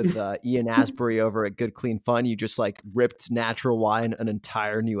time was with Ian Asbury over at Good Clean Fun. You just like ripped Natural Wine an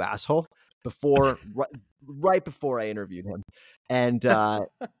entire new asshole right before I interviewed him. And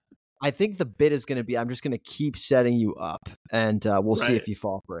I think the bit is going to be, I'm just going to keep setting you up, and we'll see if you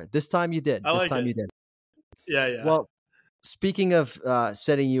fall for it. This time you did. You did. Yeah. Well, speaking of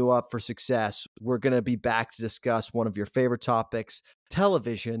setting you up for success, we're going to be back to discuss one of your favorite topics,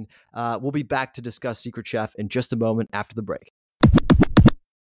 television. We'll be back to discuss Secret Chef in just a moment after the break.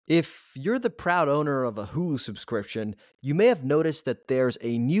 If you're the proud owner of a Hulu subscription, you may have noticed that there's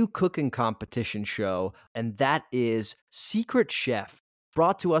a new cooking competition show, and that is Secret Chef,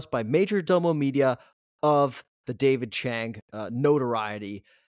 brought to us by Major Domo Media of the David Chang notoriety.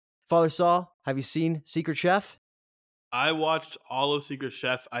 Father Saul, have you seen Secret Chef? I watched all of Secret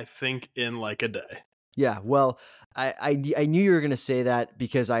Chef, I think, in like a day. Yeah, well, I knew you were going to say that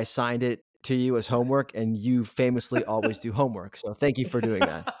because I assigned it to you as homework, and you famously always do homework. So thank you for doing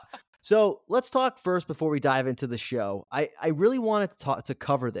that. So let's talk first before we dive into the show. I really wanted to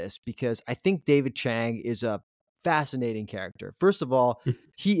cover this because I think David Chang is a fascinating character. First of all,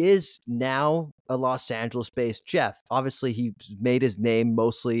 he is now a Los Angeles-based chef. Obviously, he's made his name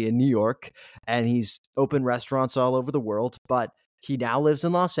mostly in New York, and he's opened restaurants all over the world, but he now lives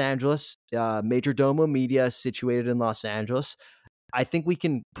in Los Angeles. Major Domo Media is situated in Los Angeles. I think we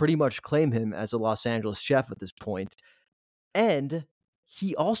can pretty much claim him as a Los Angeles chef at this point. And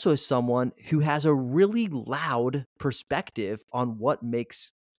he also is someone who has a really loud perspective on what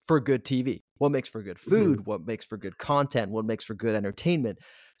makes for good TV, what makes for good food, what makes for good content, what makes for good entertainment.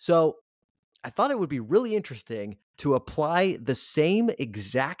 So I thought it would be really interesting to apply the same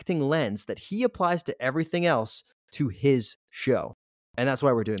exacting lens that he applies to everything else to his show. And that's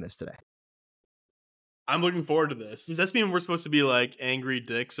why we're doing this today. I'm looking forward to this. Does this mean we're supposed to be like angry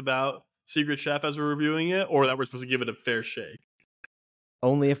dicks about Secret Chef as we're reviewing it, or that we're supposed to give it a fair shake?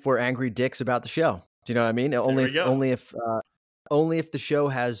 Only if we're angry dicks about the show. Do you know what I mean? Only if the show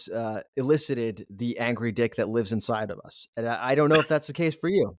has elicited the angry dick that lives inside of us. And I don't know if that's the case for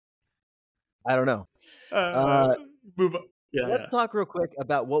you. I don't know. Move on. Let's talk real quick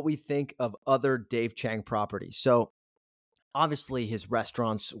about what we think of other Dave Chang properties. So obviously his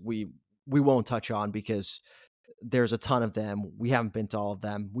restaurants we won't touch on because there's a ton of them. We haven't been to all of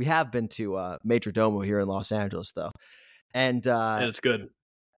them. We have been to Major Domo here in Los Angeles, though. And it's good.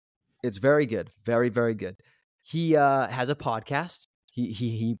 It's very good. Very, very good. He has a podcast.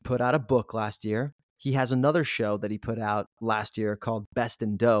 He put out a book last year. He has another show that he put out last year called Best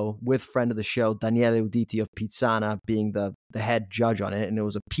in Dough with friend of the show, Daniele Uditi of Pizzana, being the head judge on it, and it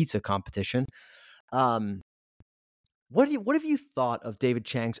was a pizza competition. What have you thought of David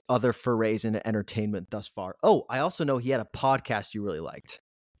Chang's other forays into entertainment thus far? Oh, I also know he had a podcast you really liked.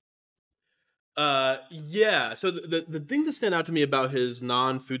 Yeah. So the things that stand out to me about his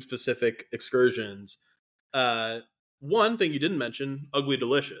non-food specific excursions, uh, one thing you didn't mention, Ugly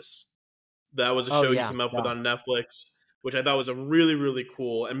Delicious. That was a Oh show he yeah, came up with yeah. on Netflix, which I thought was a really, really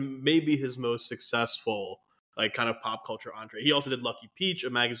cool and maybe his most successful, like, kind of pop culture entree. He also did Lucky Peach, a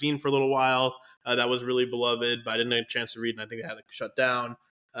magazine, for a little while. That was really beloved, but I didn't get a chance to read, and I think they had it shut down.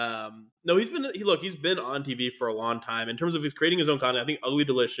 No, he's been on TV for a long time. In terms of his creating his own content, I think Ugly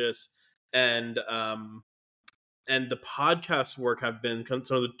Delicious and the podcast work have been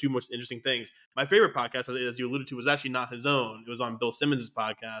some of the two most interesting things. My favorite podcast, as you alluded to, was actually not his own. It was on Bill Simmons'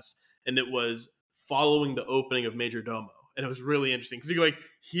 podcast, and it was following the opening of Major Domo. And it was really interesting because you could, like,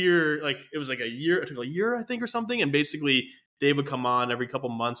 hear, like, it was like it took a year, I think, or something. And basically, Dave would come on every couple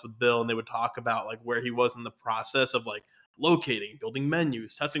months with Bill, and they would talk about, like, where he was in the process of, like, locating, building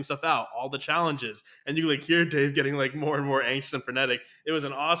menus, testing stuff out, all the challenges. And you, like, hear Dave getting, like, more and more anxious and frenetic. It was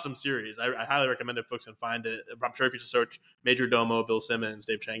an awesome series. I highly recommend it, folks can find it. I'm sure if you just search Major Domo, Bill Simmons,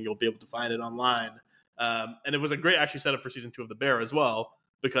 Dave Chang, you'll be able to find it online. And it was a great actually setup for season 2 of The Bear as well,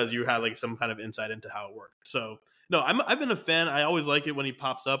 because you had, like, some kind of insight into how it worked. So no, I've been a fan. I always like it when he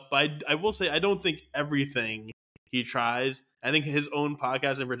pops up, but I will say I don't think everything he tries. I think his own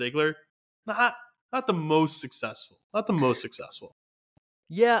podcast in particular, not the most successful. Not the most successful.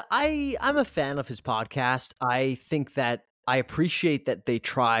 Yeah, I'm a fan of his podcast. I think that I appreciate that they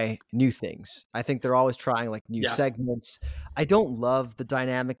try new things. I think they're always trying, like, new Yeah. segments. I don't love the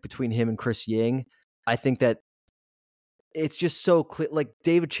dynamic between him and Chris Ying. I think that it's just so clear. Like,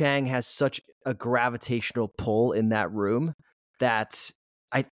 David Chang has such a gravitational pull in that room that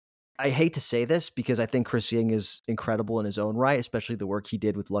I I hate to say this because I think Chris Ying is incredible in his own right, especially the work he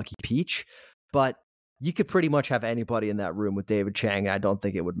did with Lucky Peach. But you could pretty much have anybody in that room with David Chang, and I don't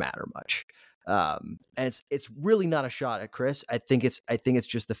think it would matter much. And it's really not a shot at Chris. I think it's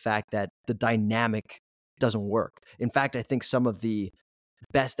just the fact that the dynamic doesn't work. In fact, I think some of the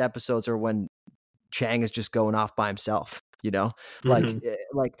best episodes are when Chang is just going off by himself, you know? Mm-hmm.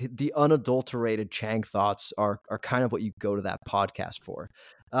 Like the unadulterated Chang thoughts are kind of what you go to that podcast for.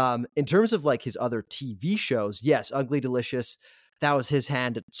 In terms of, like, his other TV shows, yes, Ugly Delicious, that was his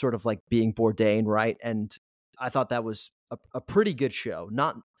hand at sort of, like, being Bourdain, right? And I thought that was a pretty good show.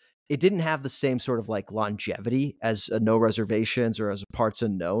 It didn't have the same sort of, like, longevity as a No Reservations or as a Parts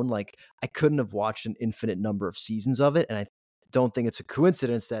Unknown. Like, I couldn't have watched an infinite number of seasons of it, and I don't think it's a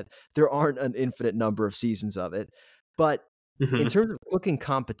coincidence that there aren't an infinite number of seasons of it. But in Mm-hmm. terms of cooking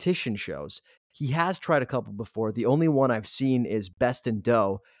competition shows, he has tried a couple before. The only one I've seen is Best in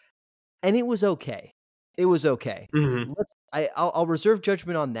Dough, and it was okay. It was okay. Mm-hmm. I'll reserve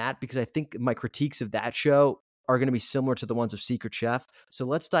judgment on that because I think my critiques of that show are going to be similar to the ones of Secret Chef. So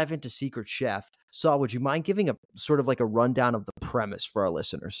let's dive into Secret Chef. Saul, would you mind giving a sort of like a rundown of the premise for our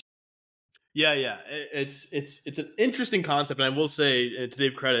listeners? Yeah. It's an interesting concept, and I will say,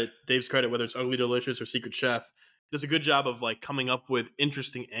 to Dave's credit, whether it's Ugly Delicious or Secret Chef, does a good job of, like, coming up with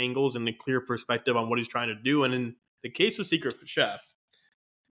interesting angles and a clear perspective on what he's trying to do. And in the case of Secret Chef,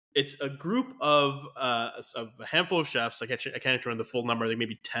 it's a group of a handful of chefs. Like, I can't remember the full number. I think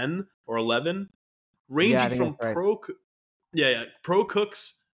maybe 10 or 11, Yeah, I ranging think that's from right. pro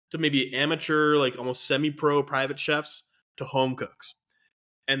cooks to maybe amateur, like almost semi-pro private chefs, to home cooks,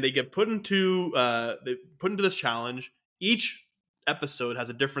 and they put into this challenge. Each episode has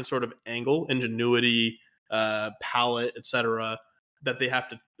a different sort of angle, ingenuity, palette, etc., that they have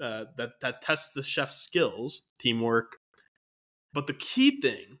to that tests the chef's skills, teamwork. But the key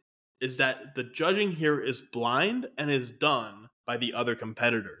thing is that the judging here is blind and is done by the other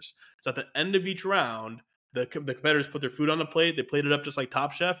competitors. So at the end of each round, the competitors put their food on the plate. They plate it up just like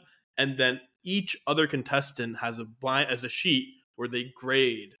Top Chef, and then each other contestant has a sheet where they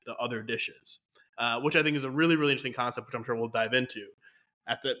grade the other dishes, which I think is a really, really interesting concept, which I'm sure we'll dive into.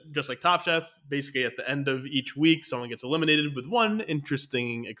 Just like Top Chef, basically at the end of each week, someone gets eliminated with one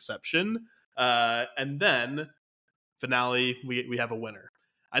interesting exception, and then finale, we have a winner.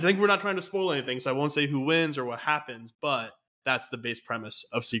 I think we're not trying to spoil anything, so I won't say who wins or what happens, but that's the base premise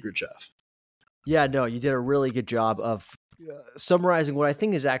of Secret Chef. Yeah, no, you did a really good job of summarizing what I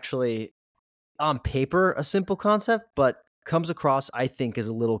think is actually on paper a simple concept, but comes across, I think, as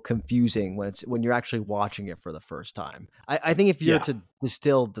a little confusing when you're actually watching it for the first time. I think if you're Yeah. to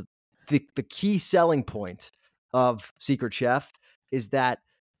distill the key selling point of Secret Chef is that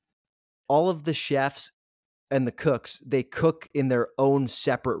all of the chefs and the cooks, they cook in their own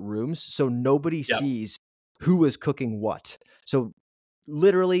separate rooms, so nobody Yep. sees who is cooking what. So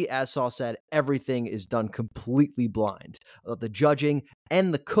literally, as Saul said, everything is done completely blind. The judging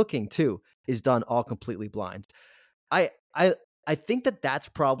and the cooking too is done all completely blind. I I I think that that's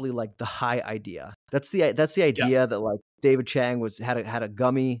probably like the high idea. That's the Yep. idea that like David Chang had a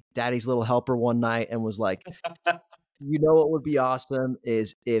gummy Daddy's Little Helper one night and was like, you know what would be awesome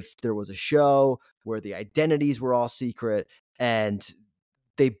is if there was a show where the identities were all secret and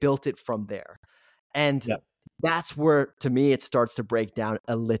they built it from there. And Yep. that's where, to me, it starts to break down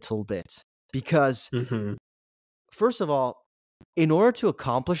a little bit. Because, Mm-hmm. first of all, in order to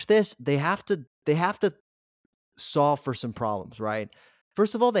accomplish this, they have to solve for some problems, right?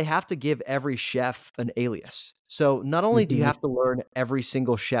 First of all, they have to give every chef an alias. So not only do you Mm-hmm. have to learn every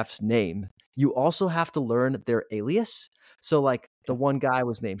single chef's name, you also have to learn their alias. So like the one guy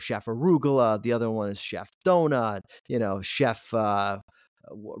was named Chef Arugula, the other one is Chef Donut, Chef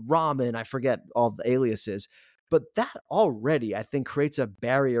Ramen. I forget all the aliases. But that already, I think, creates a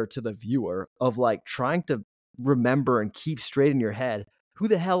barrier to the viewer of like trying to remember and keep straight in your head who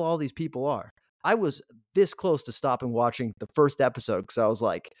the hell all these people are. I was this close to stopping watching the first episode because I was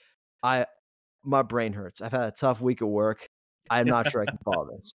like, I my brain hurts. I've had a tough week at work. I'm not sure I can follow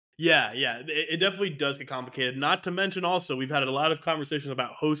this. Yeah. It definitely does get complicated. Not to mention, also, we've had a lot of conversations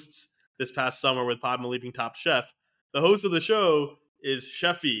about hosts this past summer with Podma leaving Top Chef. The host of the show is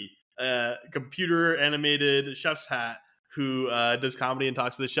Sheffy, a computer animated chef's hat who does comedy and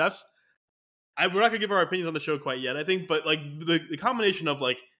talks to the chefs. We're not gonna give our opinions on the show quite yet, I think, but like the combination of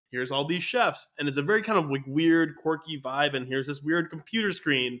like here's all these chefs, and it's a very kind of like weird, quirky vibe, and here's this weird computer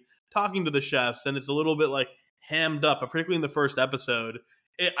screen talking to the chefs, and it's a little bit like hammed up, particularly in the first episode.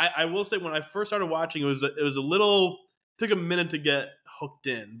 I will say when I first started watching, it was a little took a minute to get hooked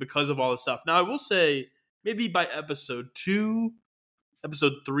in because of all the stuff. Now I will say maybe by episode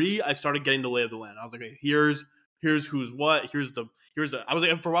 3, I started getting the lay of the land. I was like, okay, here's who's what. Here's the. I was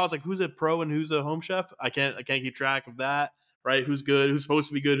like, for a while, I was like, who's a pro and who's a home chef? I can't keep track of that. Right? Who's good? Who's supposed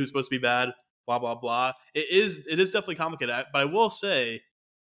to be good? Who's supposed to be bad? Blah blah blah. It is definitely complicated, but I will say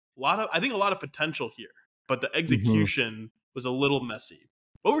I think a lot of potential here, but the Mhm. execution was a little messy.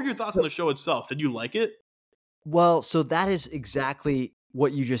 What were your thoughts on the show itself? Did you like it? Well, so that is exactly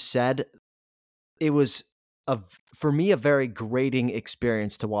what you just said. It was for me a very grating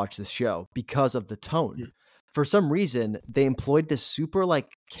experience to watch this show because of the tone. For some reason, they employed this super like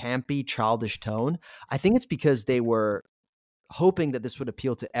campy, childish tone. I think it's because they were hoping that this would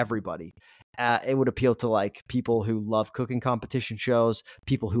appeal to everybody. It would appeal to like people who love cooking competition shows,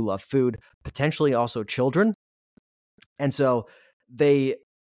 people who love food, potentially also children. And so they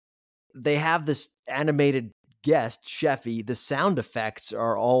they have this animated guest, Sheffy. The sound effects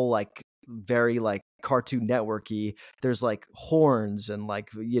are all like very like Cartoon Networky. There's like horns and like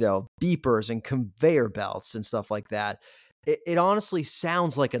beepers and conveyor belts and stuff like that. It honestly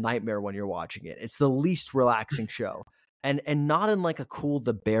sounds like a nightmare when you're watching it. It's the least relaxing show, and not in like a Cool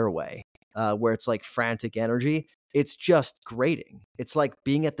the Bear way, where it's like frantic energy. It's just grating. It's like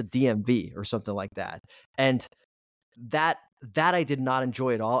being at the DMV or something like that, and that I did not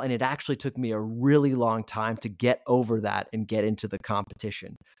enjoy at all, and it actually took me a really long time to get over that and get into the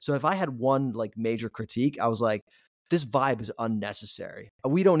competition. So if I had one like major critique, I was like, this vibe is unnecessary.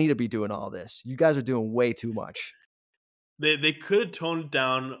 We don't need to be doing all this. You guys are doing way too much. They could have toned it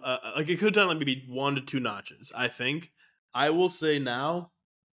down, like it could have done like maybe 1 to 2 notches. I think. I will say now,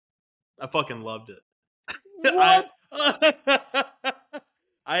 I fucking loved it. I What?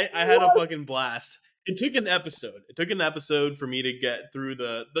 I had a What? fucking blast. It took an episode. It took an episode for me to get through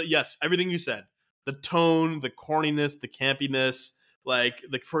the yes, everything you said. The tone, the corniness, the campiness, like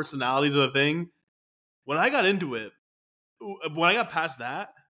the personalities of the thing. When I got into it, when I got past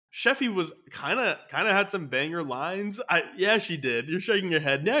that, Sheffy was kind of had some banger lines. Yeah, she did. You're shaking your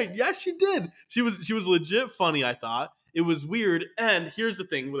head. Yeah, she did. She was legit funny, I thought. It was weird. And here's the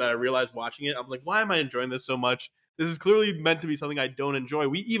thing that I realized watching it. I'm like, why am I enjoying this so much? This is clearly meant to be something I don't enjoy.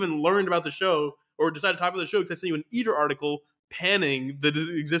 We even learned about the show or decided to talk about the show because I sent you an Eater article panning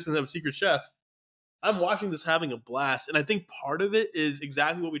the existence of Secret Chef. I'm watching this having a blast, and I think part of it is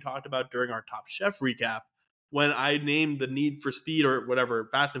exactly what we talked about during our Top Chef recap when I named the Need for Speed or whatever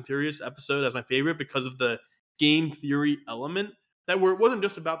Fast and Furious episode as my favorite because of the game theory element that where it wasn't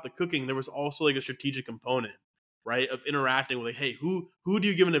just about the cooking, there was also like a strategic component, right? Of interacting with like, hey, who do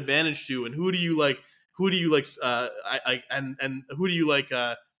you give an advantage to, and who do you like and who do you like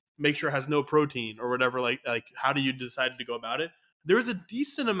make sure has no protein or whatever, like how do you decide to go about it? there is a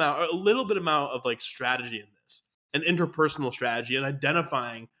decent amount, or a little bit amount of like strategy in this, and interpersonal strategy, and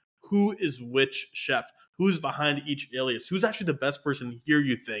identifying who is which chef, who's behind each alias, who's actually the best person here,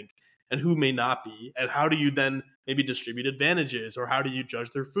 you think, and who may not be, and how do you then maybe distribute advantages, or how do you judge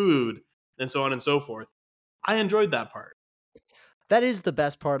their food, and so on and so forth. I enjoyed that part. That is the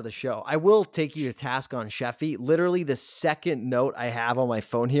best part of the show. I will take you to task on Sheffy. Literally, the second note I have on my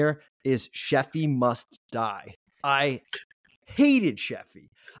phone here is Sheffy must die. I hated Sheffy.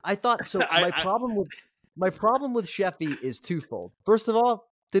 I thought so. My problem with Sheffy is twofold. First of all,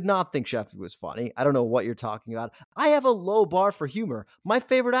 did not think Sheffy was funny. I don't know what you're talking about. I have a low bar for humor. My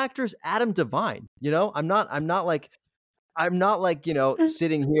favorite actor is Adam Devine. You know, I'm not like, you know,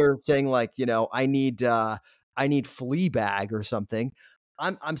 sitting here saying like, you know, I need Fleabag or something.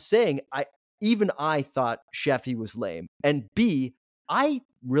 I'm saying I thought Sheffy was lame. And B, I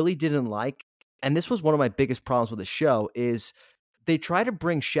really didn't like, and this was one of my biggest problems with the show, is they try to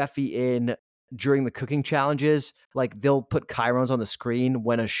bring Sheffy in during the cooking challenges. Like they'll put chyrons on the screen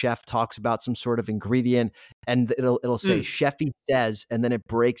when a chef talks about some sort of ingredient, and it'll say Sheffy says, and then it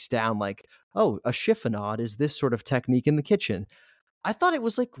breaks down like, oh, a chiffonade is this sort of technique in the kitchen. I thought it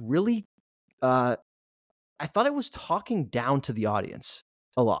was like really, I thought it was talking down to the audience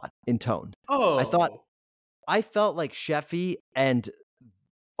a lot in tone. Oh, I felt like Sheffy and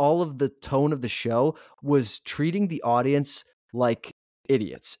all of the tone of the show was treating the audience like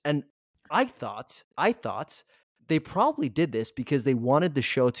idiots. And I thought they probably did this because they wanted the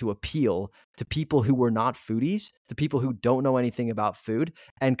show to appeal to people who were not foodies, to people who don't know anything about food,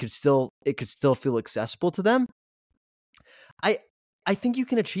 and it could still feel accessible to them. I think you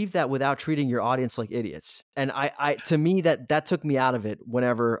can achieve that without treating your audience like idiots. And to me, that took me out of it.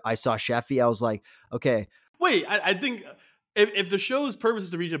 Whenever I saw Sheffy, I was like, okay. wait, I think if the show's purpose is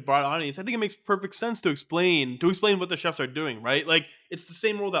to reach a broad audience, I think it makes perfect sense to explain what the chefs are doing, right? Like it's the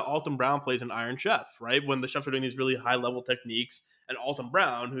same role that Alton Brown plays in Iron Chef, right? When the chefs are doing these really high level techniques, and Alton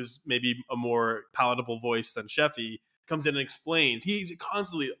Brown, who's maybe a more palatable voice than Sheffy, comes in and explains. He's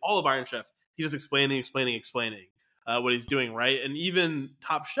constantly, all of Iron Chef, he's just explaining what he's doing, right? And even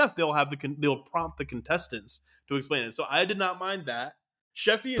Top Chef, they'll prompt the contestants to explain it. So I did not mind that.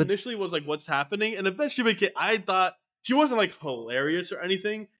 Sheffy initially was like, "What's happening?" and eventually became. I thought she wasn't like hilarious or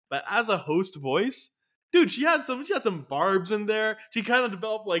anything, but as a host voice, dude, she had some barbs in there. She kind of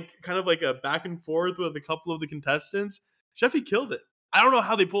developed like a back and forth with a couple of the contestants. Sheffy killed it. I don't know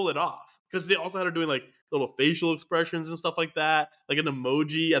how they pulled it off, because they also had her doing like little facial expressions and stuff like that, like an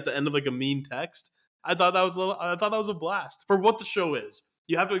emoji at the end of like a mean text. I thought that was a blast for what the show is.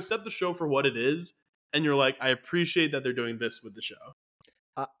 You have to accept the show for what it is, and you're like, I appreciate that they're doing this with the show.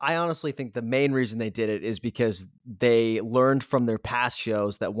 I honestly think the main reason they did it is because they learned from their past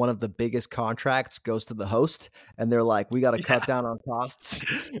shows that one of the biggest contracts goes to the host, and they're like, we got to cut down on costs.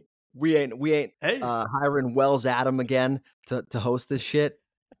 we ain't hiring Wells Adam again to host this shit.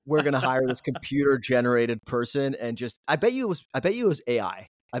 We're gonna hire this computer generated person, and just I bet you it was AI.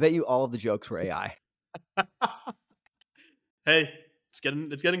 I bet you all of the jokes were AI. Hey, it's getting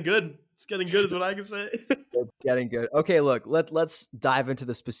good. It's getting good is what I can say. It's getting good. Okay, look, let's dive into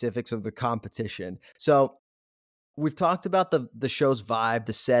the specifics of the competition. So we've talked about the show's vibe,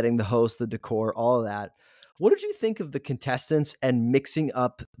 the setting, the host, the decor, all of that. What did you think of the contestants and mixing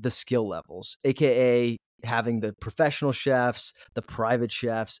up the skill levels, aka having the professional chefs, the private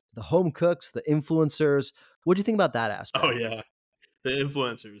chefs, the home cooks, the influencers? What do you think about that aspect? Oh yeah, the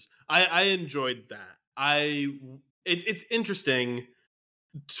influencers. I enjoyed that. It's interesting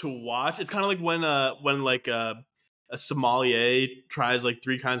to watch. It's kind of like when like a sommelier tries like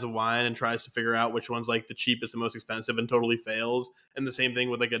three kinds of wine and tries to figure out which one's like the cheapest and most expensive and totally fails. And the same thing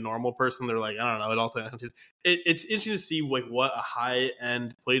with like a normal person. They're like, I don't know. It's interesting to see like what a high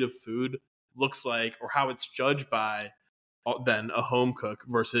end plate of food looks like, or how it's judged by then a home cook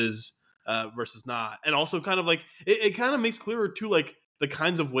versus not. And also kind of like it kind of makes clearer too, like the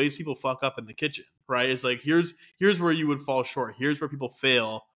kinds of ways people fuck up in the kitchen, right? It's like here's where you would fall short. Here's where people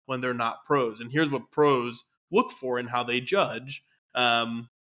fail when they're not pros, and here's what pros look for in how they judge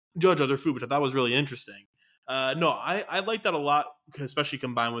other food, which I thought was really interesting. No, I like that a lot, especially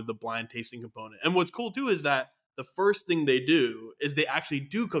combined with the blind tasting component. And what's cool too is that the first thing they do is they actually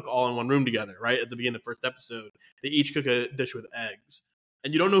do cook all in one room together, right? At the beginning of the first episode, they each cook a dish with eggs.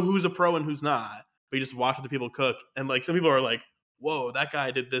 And you don't know who's a pro and who's not, but you just watch other people cook. And like some people are like, whoa, that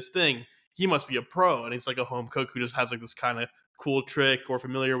guy did this thing. He must be a pro. And he's like a home cook who just has like this kind of cool trick, or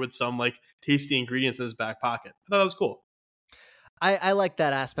familiar with some like tasty ingredients in his back pocket. I thought that was cool. I like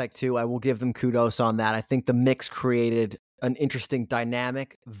that aspect too. I will give them kudos on that. I think the mix created an interesting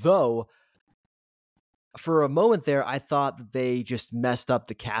dynamic, though for a moment there, I thought that they just messed up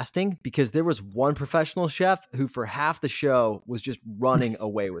the casting because there was one professional chef who for half the show was just running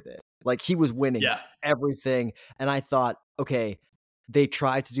away with it. Like he was winning Yeah. everything. And I thought, okay, they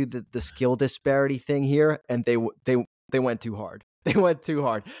tried to do the skill disparity thing here and they went too hard. They went too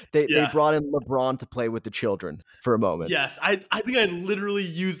hard. They Yeah. brought in LeBron to play with the children for a moment. Yes, I think I literally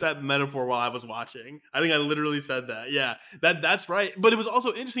used that metaphor while I was watching. I think I literally said that. Yeah, that's right. But it was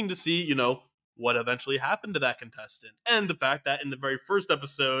also interesting to see, what eventually happened to that contestant, and the fact that in the very first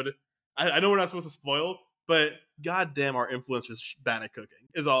episode, I know we're not supposed to spoil, but goddamn, our influencers bad at cooking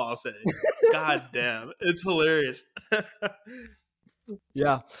is all I'll say. God damn, it's hilarious.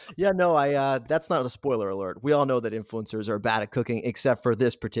 Yeah. Yeah, no, I that's not a spoiler alert. We all know that influencers are bad at cooking except for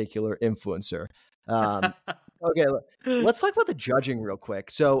this particular influencer. Um okay, let's talk about the judging real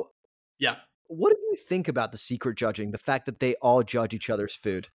quick. So, Yeah. what do you think about the secret judging? The fact that they all judge each other's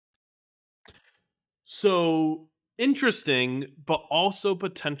food? So interesting, but also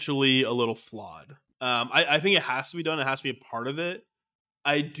potentially a little flawed. I think it has to be done. It has to be a part of it.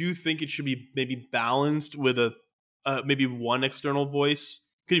 I do think it should be maybe balanced with a maybe one external voice.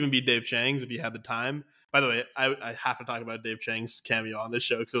 Could even be Dave Chang's if you had the time. By the way, I have to talk about Dave Chang's cameo on this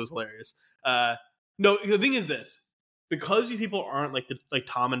show because it was hilarious. No, the thing is this: because these people aren't like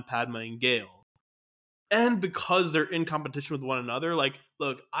Tom and Padma and Gail, and because they're in competition with one another, like,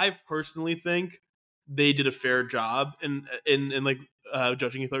 look, I personally think they did a fair job in like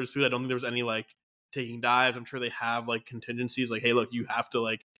judging each other's food. I don't think there was any like taking dives. I'm sure they have like contingencies, like, hey, look, you have to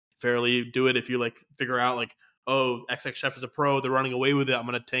like fairly do it. If you like figure out like, oh, XX chef is a pro, they're running away with it, I'm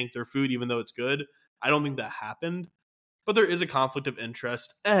gonna tank their food even though it's good. I don't think that happened, but there is a conflict of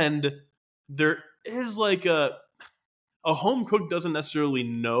interest, and there is like a home cook doesn't necessarily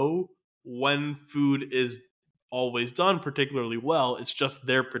know when food is always done particularly well. It's just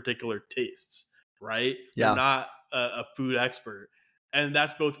their particular tastes, right? They're Yeah. not a food expert. And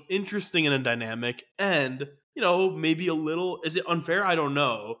that's both interesting in a dynamic and, maybe a little, is it unfair? I don't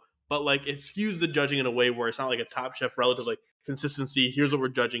know. But like it skews the judging in a way where it's not like a Top Chef relative like consistency. Here's what we're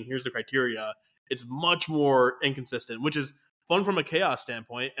judging. Here's the criteria. It's much more inconsistent, which is fun from a chaos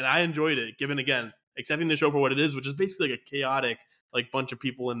standpoint. And I enjoyed it, given again, accepting the show for what it is, which is basically like a chaotic like bunch of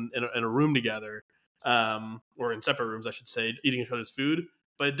people in a room together, or in separate rooms, I should say, eating each other's food.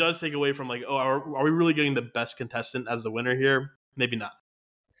 But it does take away from like, oh, are we really getting the best contestant as the winner here? Maybe not.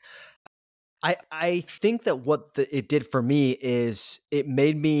 I think that what it did for me is it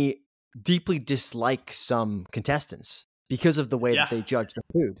made me deeply dislike some contestants because of the way that Yeah, they judge the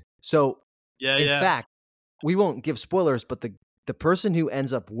food. So, yeah, in yeah. fact, we won't give spoilers, but the person who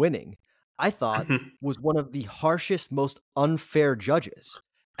ends up winning, I thought, was one of the harshest, most unfair judges.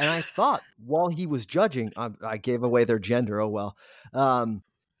 And I thought while he was judging, I gave away their gender. Oh well. Um,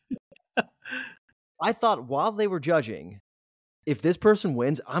 I thought while they were judging, if this person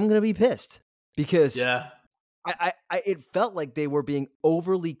wins, I'm gonna be pissed because Yeah. it felt like they were being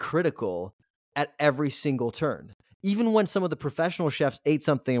overly critical at every single turn. Even when some of the professional chefs ate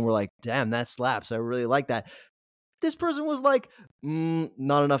something and were like, "Damn, that slaps! I really like that." This person was like,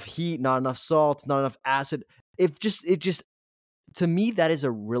 "Not enough heat, not enough salt, not enough acid." It just to me that is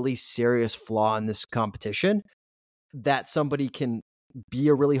a really serious flaw in this competition. That somebody can be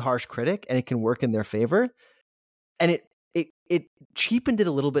a really harsh critic and it can work in their favor, and it cheapened it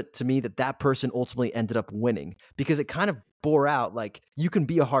a little bit to me that person ultimately ended up winning because it kind of bore out like you can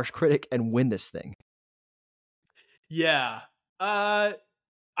be a harsh critic and win this thing. Yeah. I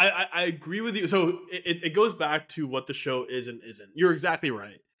agree with you. So it goes back to what the show is and isn't. You're exactly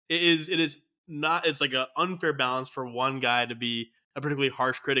right. It is not. It's like an unfair balance for one guy to be a particularly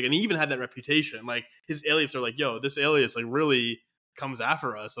harsh critic, and he even had that reputation. Like his alias are like, "Yo, this alias like really comes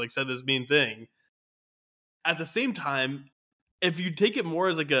after us." Like said this mean thing. At the same time, if you take it more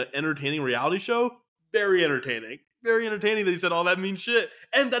as like an entertaining reality show, very entertaining. Very entertaining that he said all that mean shit,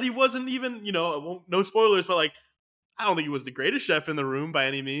 and that he wasn't even, no spoilers, but like I don't think he was the greatest chef in the room by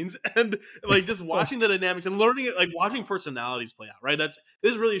any means. And like just watching the dynamics and learning it, like watching personalities play out, right? This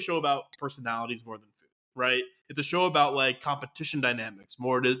is really a show about personalities more than food, right? It's a show about like competition dynamics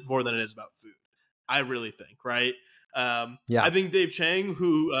more than it is about food. I really think, right? Yeah. I think Dave Chang,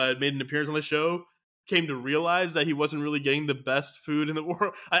 who made an appearance on the show, came to realize that he wasn't really getting the best food in the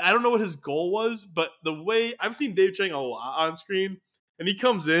world. I don't know what his goal was, but the way I've seen Dave Chang a lot on screen, and he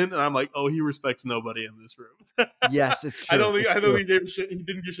comes in, and I'm like, oh, he respects nobody in this room. Yes, it's I true. don't think It's I don't true. think he gave a shit. He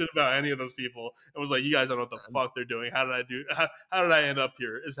didn't give a shit about any of those people. It was like, you guys don't know what the fuck they're doing. How did I do? How did I end up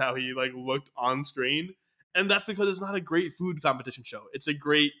here? Is how he like looked on screen, and that's because it's not a great food competition show. It's a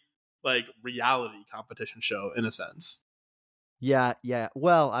great like reality competition show in a sense. Yeah, yeah.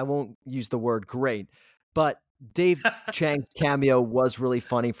 Well, I won't use the word great. But Dave Chang's cameo was really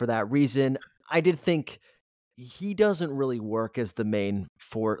funny for that reason. I did think he doesn't really work as the main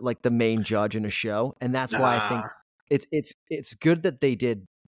judge in a show, and that's why I think Nah. it's good that they did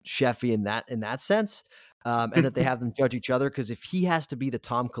Sheffy in that sense, and that they have them judge each other. Because if he has to be the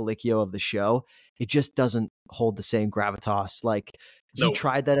Tom Colicchio of the show, it just doesn't hold the same gravitas. Like he Nope.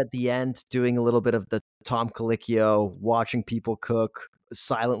 tried that at the end, doing a little bit of the Tom Colicchio, watching people cook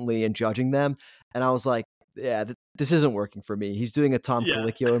silently and judging them, and I was like, yeah, this isn't working for me. He's doing a Tom Yeah.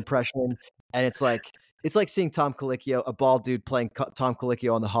 Colicchio impression, and it's like seeing Tom Colicchio, a bald dude playing Tom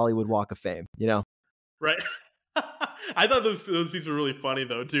Colicchio on the Hollywood Walk of Fame, you know? Right. I thought those scenes were really funny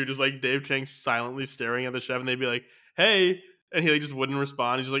though too. Just like Dave Chang silently staring at the chef, and they'd be like, "Hey," and he like just wouldn't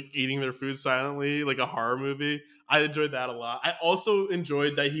respond. He's just like eating their food silently, like a horror movie. I enjoyed that a lot. I also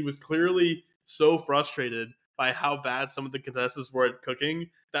enjoyed that he was clearly so frustrated by how bad some of the contestants were at cooking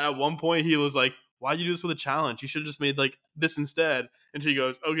that at one point he was like, "Why'd you do this with a challenge? You should have just made like this instead." And she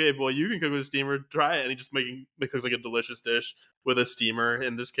goes, "Okay, well you can cook with a steamer. Try it." And he just cooks like a delicious dish with a steamer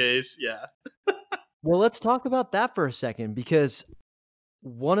in this case. Yeah. Well, let's talk about that for a second, because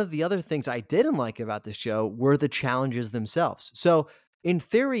one of the other things I didn't like about this show were the challenges themselves. So, in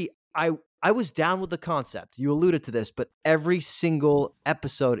theory, I was down with the concept. You alluded to this, but every single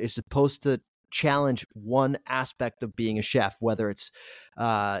episode is supposed to challenge one aspect of being a chef, whether it's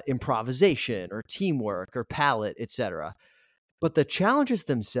improvisation or teamwork or palate, etc. But the challenges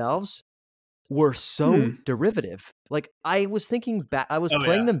themselves were so Hmm. derivative. Like I was thinking back, I was Oh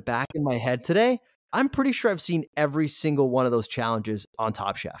playing yeah. them back in my head today. I'm pretty sure I've seen every single one of those challenges on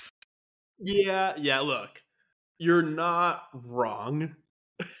Top Chef. Yeah, yeah. Look, you're not wrong.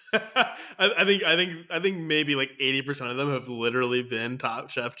 I think maybe like 80% of them have literally been Top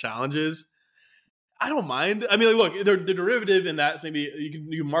Chef challenges. I don't mind. I mean, like, look, they're derivative in that maybe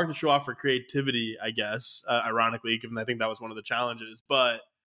you can mark the show off for creativity, I guess. Ironically, given I think that was one of the challenges, but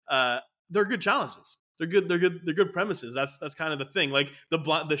uh, they're good challenges. They're good. They're good. They're good premises. That's kind of the thing. Like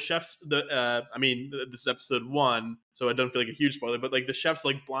the chefs. I mean, this is episode 1, so I don't feel like a huge spoiler. But like the chefs,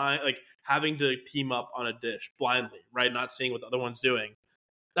 like blind, like having to team up on a dish blindly, right? Not seeing what the other one's doing.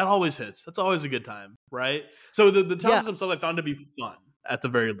 That always hits. That's always a good time, right? So the Yeah, challenges themselves, I found to be fun at the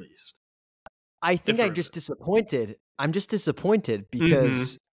very least, I if think derivative. I'm just disappointed Mm-hmm.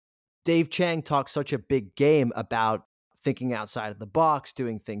 because Dave Chang talks such a big game about thinking outside of the box,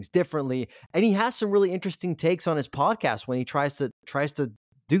 doing things differently, and he has some really interesting takes on his podcast when he tries to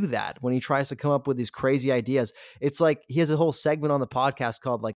do that. When he tries to come up with these crazy ideas, it's like he has a whole segment on the podcast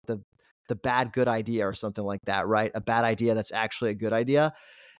called like the bad good idea or something like that, right? A bad idea that's actually a good idea,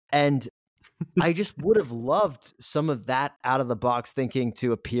 and I just would have loved some of that out of the box thinking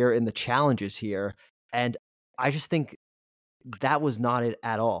to appear in the challenges here, and I just think that was not it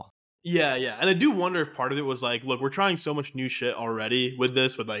at all. Yeah, yeah. And I do wonder if part of it was like, look, we're trying so much new shit already with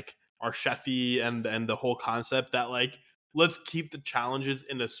this, with like our chefy and the whole concept that like let's keep the challenges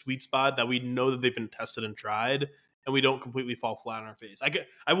in a sweet spot that we know that they've been tested and tried and we don't completely fall flat on our face.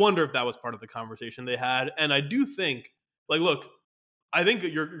 I wonder if that was part of the conversation they had. And I do think like look, I think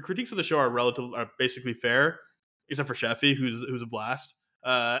your critiques of the show are basically fair, except for Sheffy, who's a blast.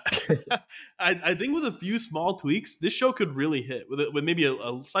 Uh, I think with a few small tweaks, this show could really hit with maybe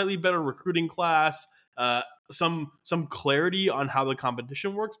a slightly better recruiting class, some clarity on how the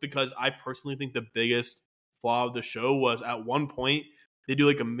competition works. Because I personally think the biggest flaw of the show was at one point they do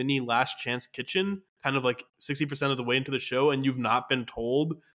like a mini Last Chance Kitchen, kind of like 60% of the way into the show, and you've not been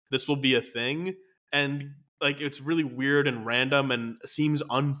told this will be a thing, and like it's really weird and random and seems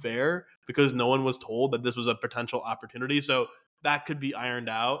unfair because no one was told that this was a potential opportunity. So that could be ironed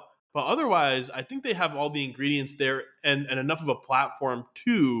out. But otherwise, I think they have all the ingredients there and enough of a platform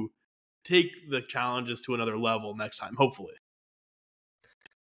to take the challenges to another level next time, hopefully.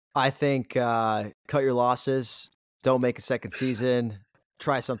 I think cut your losses. Don't make a second season.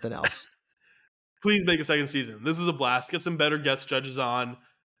 Try something else. Please make a second season. This is a blast. Get some better guest judges on.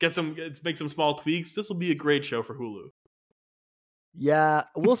 Make some small tweaks. This will be a great show for Hulu. Yeah,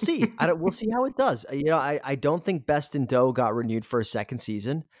 we'll see. We'll see how it does. I don't think Best in Dough got renewed for a second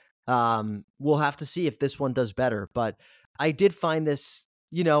season. We'll have to see if this one does better. But I did find this.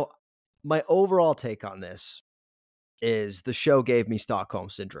 My overall take on this is the show gave me Stockholm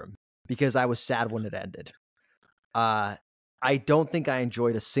syndrome because I was sad when it ended. I don't think I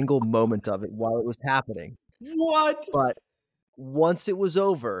enjoyed a single moment of it while it was happening. What? But once it was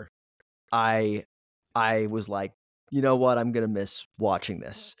over, I was like, you know what? I'm gonna miss watching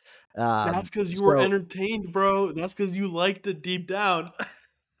this. That's because you were So entertained, bro. That's because you liked it deep down.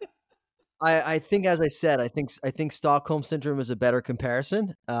 I think, as I said, I think Stockholm syndrome is a better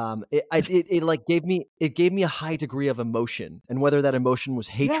comparison. It like gave me a high degree of emotion, and whether that emotion was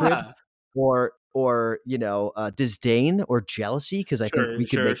hatred Yeah. or disdain or jealousy, because I think Sure, we could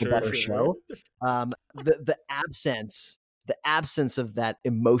sure, make a sure, better sure. show. The absence of that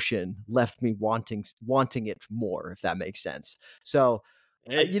emotion left me wanting it more, if that makes sense. So,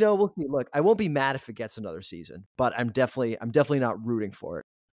 Hey. we'll see. Look, I won't be mad if it gets another season, but I'm definitely not rooting for it.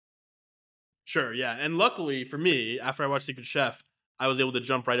 Sure, yeah. And luckily for me, after I watched Secret Chef, I was able to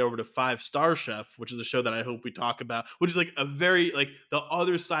jump right over to Five Star Chef, which is a show that I hope we talk about, which is like a very like the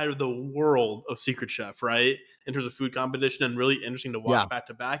other side of the world of Secret Chef, right? In terms of food competition and really interesting to Yeah. watch back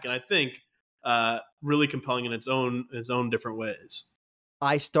to back. And I think really compelling in its own different ways.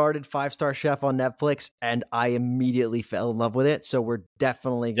 I started Five Star Chef on Netflix and I immediately fell in love with it. So we're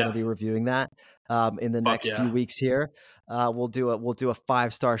definitely going to Yeah. be reviewing that in the Fuck next few yeah. weeks here. We'll do a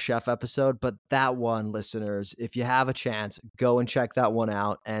Five Star Chef episode, but that one, listeners, if you have a chance, go and check that one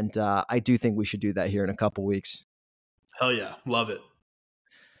out. And I do think we should do that here in a couple weeks. Hell yeah. Love it.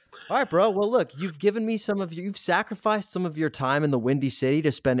 All right, bro. Well, look, you've sacrificed some of your time in the Windy City to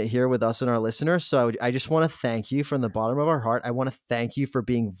spend it here with us and our listeners. So I just want to thank you from the bottom of our heart. I want to thank you for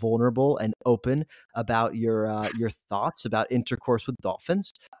being vulnerable and open about your thoughts about intercourse with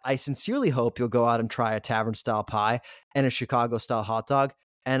dolphins. I sincerely hope you'll go out and try a tavern style pie and a Chicago style hot dog.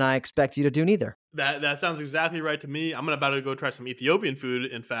 And I expect you to do neither. That sounds exactly right to me. I'm about to go try some Ethiopian food,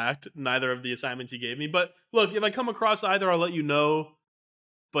 in fact. Neither of the assignments you gave me. But look, if I come across either, I'll let you know.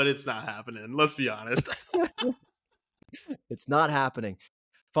 But it's not happening. Let's be honest. It's not happening.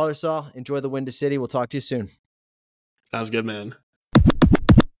 Father Saul, enjoy the Windy City. We'll talk to you soon. Sounds good, man.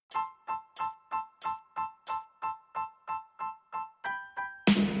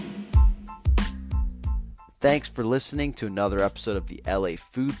 Thanks for listening to another episode of the LA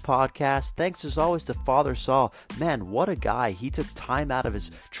Food Podcast. Thanks as always to Father Saul. Man, what a guy. He took time out of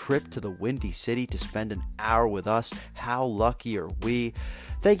his trip to the Windy City to spend an hour with us. How lucky are we?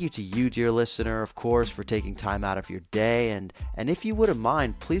 Thank you to you, dear listener, of course, for taking time out of your day. And if you wouldn't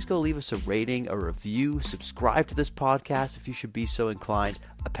mind, please go leave us a rating, a review, subscribe to this podcast if you should be so inclined.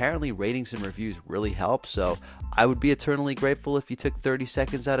 Apparently, ratings and reviews really help, so I would be eternally grateful if you took 30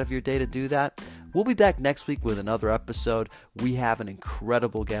 seconds out of your day to do that. We'll be back next week with another episode. We have an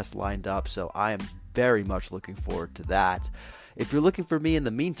incredible guest lined up, so I am very much looking forward to that. If you're looking for me in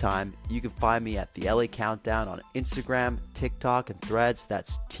the meantime, you can find me at the LA Countdown on Instagram, TikTok, and Threads.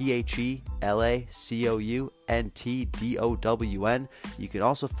 That's THELACOUNTDOWN. You can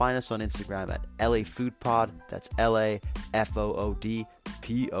also find us on Instagram at LA Food Pod. That's LAFOODPOD.